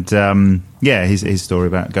 And his story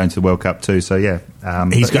about going to the World Cup too. So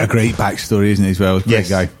he's got a great backstory, isn't he? As well, great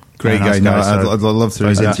guy. Great guy. Nice I'd love to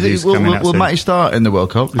read that. Will Matty start in the World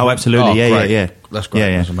Cup? Oh, absolutely. Yeah. That's great.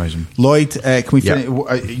 That's amazing. Lloyd, can we finish?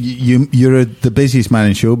 You're the busiest man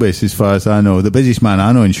in showbiz, as far as I know. The busiest man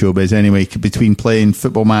I know in showbiz, anyway, between playing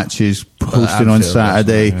football matches, hosting on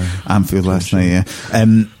Saturday, Anfield last night.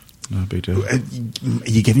 No big deal. Are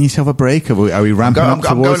you giving yourself a break? Are we ramping up?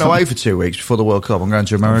 I'm going away for 2 weeks before the World Cup. I'm going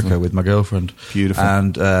to America with my girlfriend. Beautiful.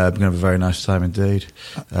 And we're going to have a very nice time indeed.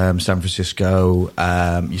 San Francisco,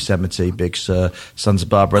 Yosemite, Big Sur, Santa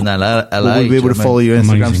Barbara, and then LA. Will we be able to follow your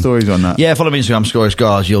Instagram stories on that? Yeah, follow me Instagram stories,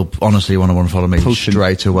 guys. You'll honestly want to follow me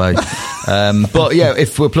straight away. But yeah,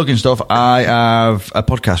 if we're plugging stuff, I have a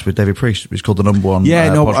podcast with David Priest. It's called The Number One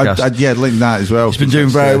Podcast. I'd link that as well. It's been doing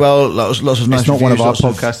very well. Lots of nice It's not reviews, one of our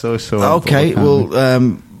podcasts, though. So okay,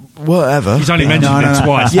 well, whatever. He's only mentioned it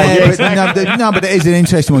twice. But it is an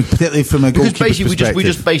interesting one, particularly from a goalkeeper's perspective. We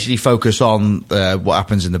just basically focus on what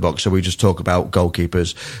happens in the box. So we just talk about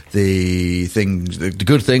goalkeepers, the things, the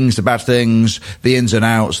good things, the bad things, the ins and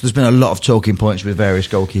outs. There's been a lot of talking points with various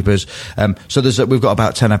goalkeepers. So we've got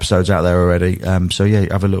about 10 episodes out there already. So yeah,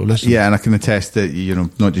 have a little listen. Yeah, and I can attest that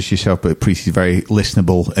not just yourself, but Priest is very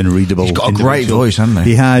listenable and readable. He's got a great voice, hasn't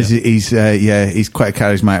he? He has. He's quite a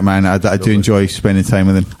charismatic man. I do enjoy spending time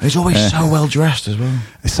with him. He's always so well dressed as well.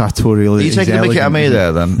 Sartorial. Are you taking the mickey at me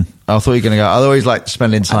there then? I thought you were going to go. I always like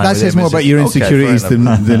spending time. That says more about your insecurities than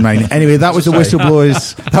mine. Anyway, that was the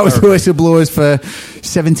whistleblowers. That was the whistleblowers for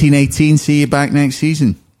 17-18. See you back next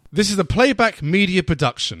season. This is a Playback Media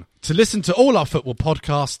production. To listen to all our football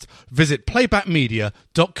podcasts, visit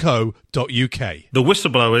playbackmedia.co.uk. The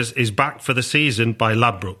Whistleblowers is back for the season by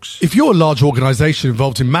Ladbrokes. If you're a large organisation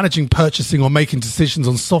involved in managing, purchasing or making decisions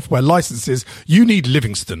on software licences, you need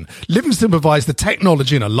Livingston. Livingston provides the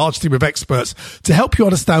technology and a large team of experts to help you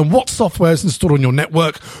understand what software is installed on your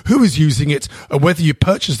network, who is using it, and whether you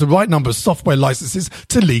purchase the right number of software licences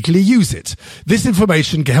to legally use it. This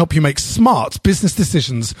information can help you make smart business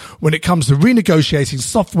decisions when it comes to renegotiating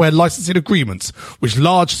software licensing agreements with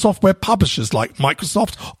large software publishers like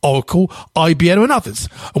Microsoft, Oracle, IBM and others,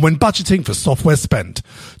 and when budgeting for software spend.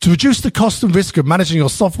 To reduce the cost and risk of managing your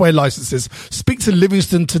software licenses, speak to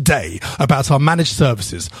Livingston today about our managed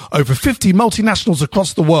services. Over 50 multinationals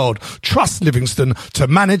across the world trust Livingston to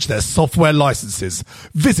manage their software licenses.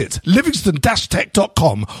 Visit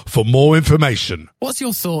livingston-tech.com for more information. What's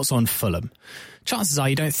your thoughts on Fulham? Chances are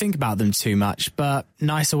you don't think about them too much, but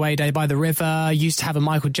nice away day by the river, used to have a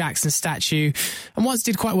Michael Jackson statue, and once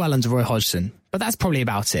did quite well under Roy Hodgson. But that's probably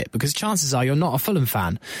about it, because chances are you're not a Fulham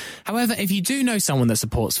fan. However, if you do know someone that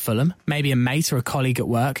supports Fulham, maybe a mate or a colleague at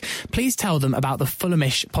work, please tell them about the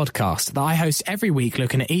Fulhamish podcast that I host every week,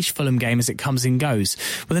 looking at each Fulham game as it comes and goes,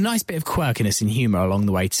 with a nice bit of quirkiness and humour along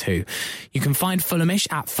the way too. You can find Fulhamish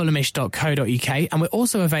at fulhamish.co.uk, and we're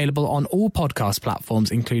also available on all podcast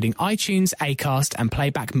platforms, including iTunes, Acast and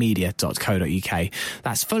playbackmedia.co.uk.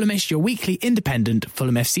 That's Fulhamish, your weekly independent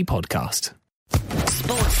Fulham FC podcast.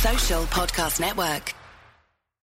 Sports Social Podcast Network.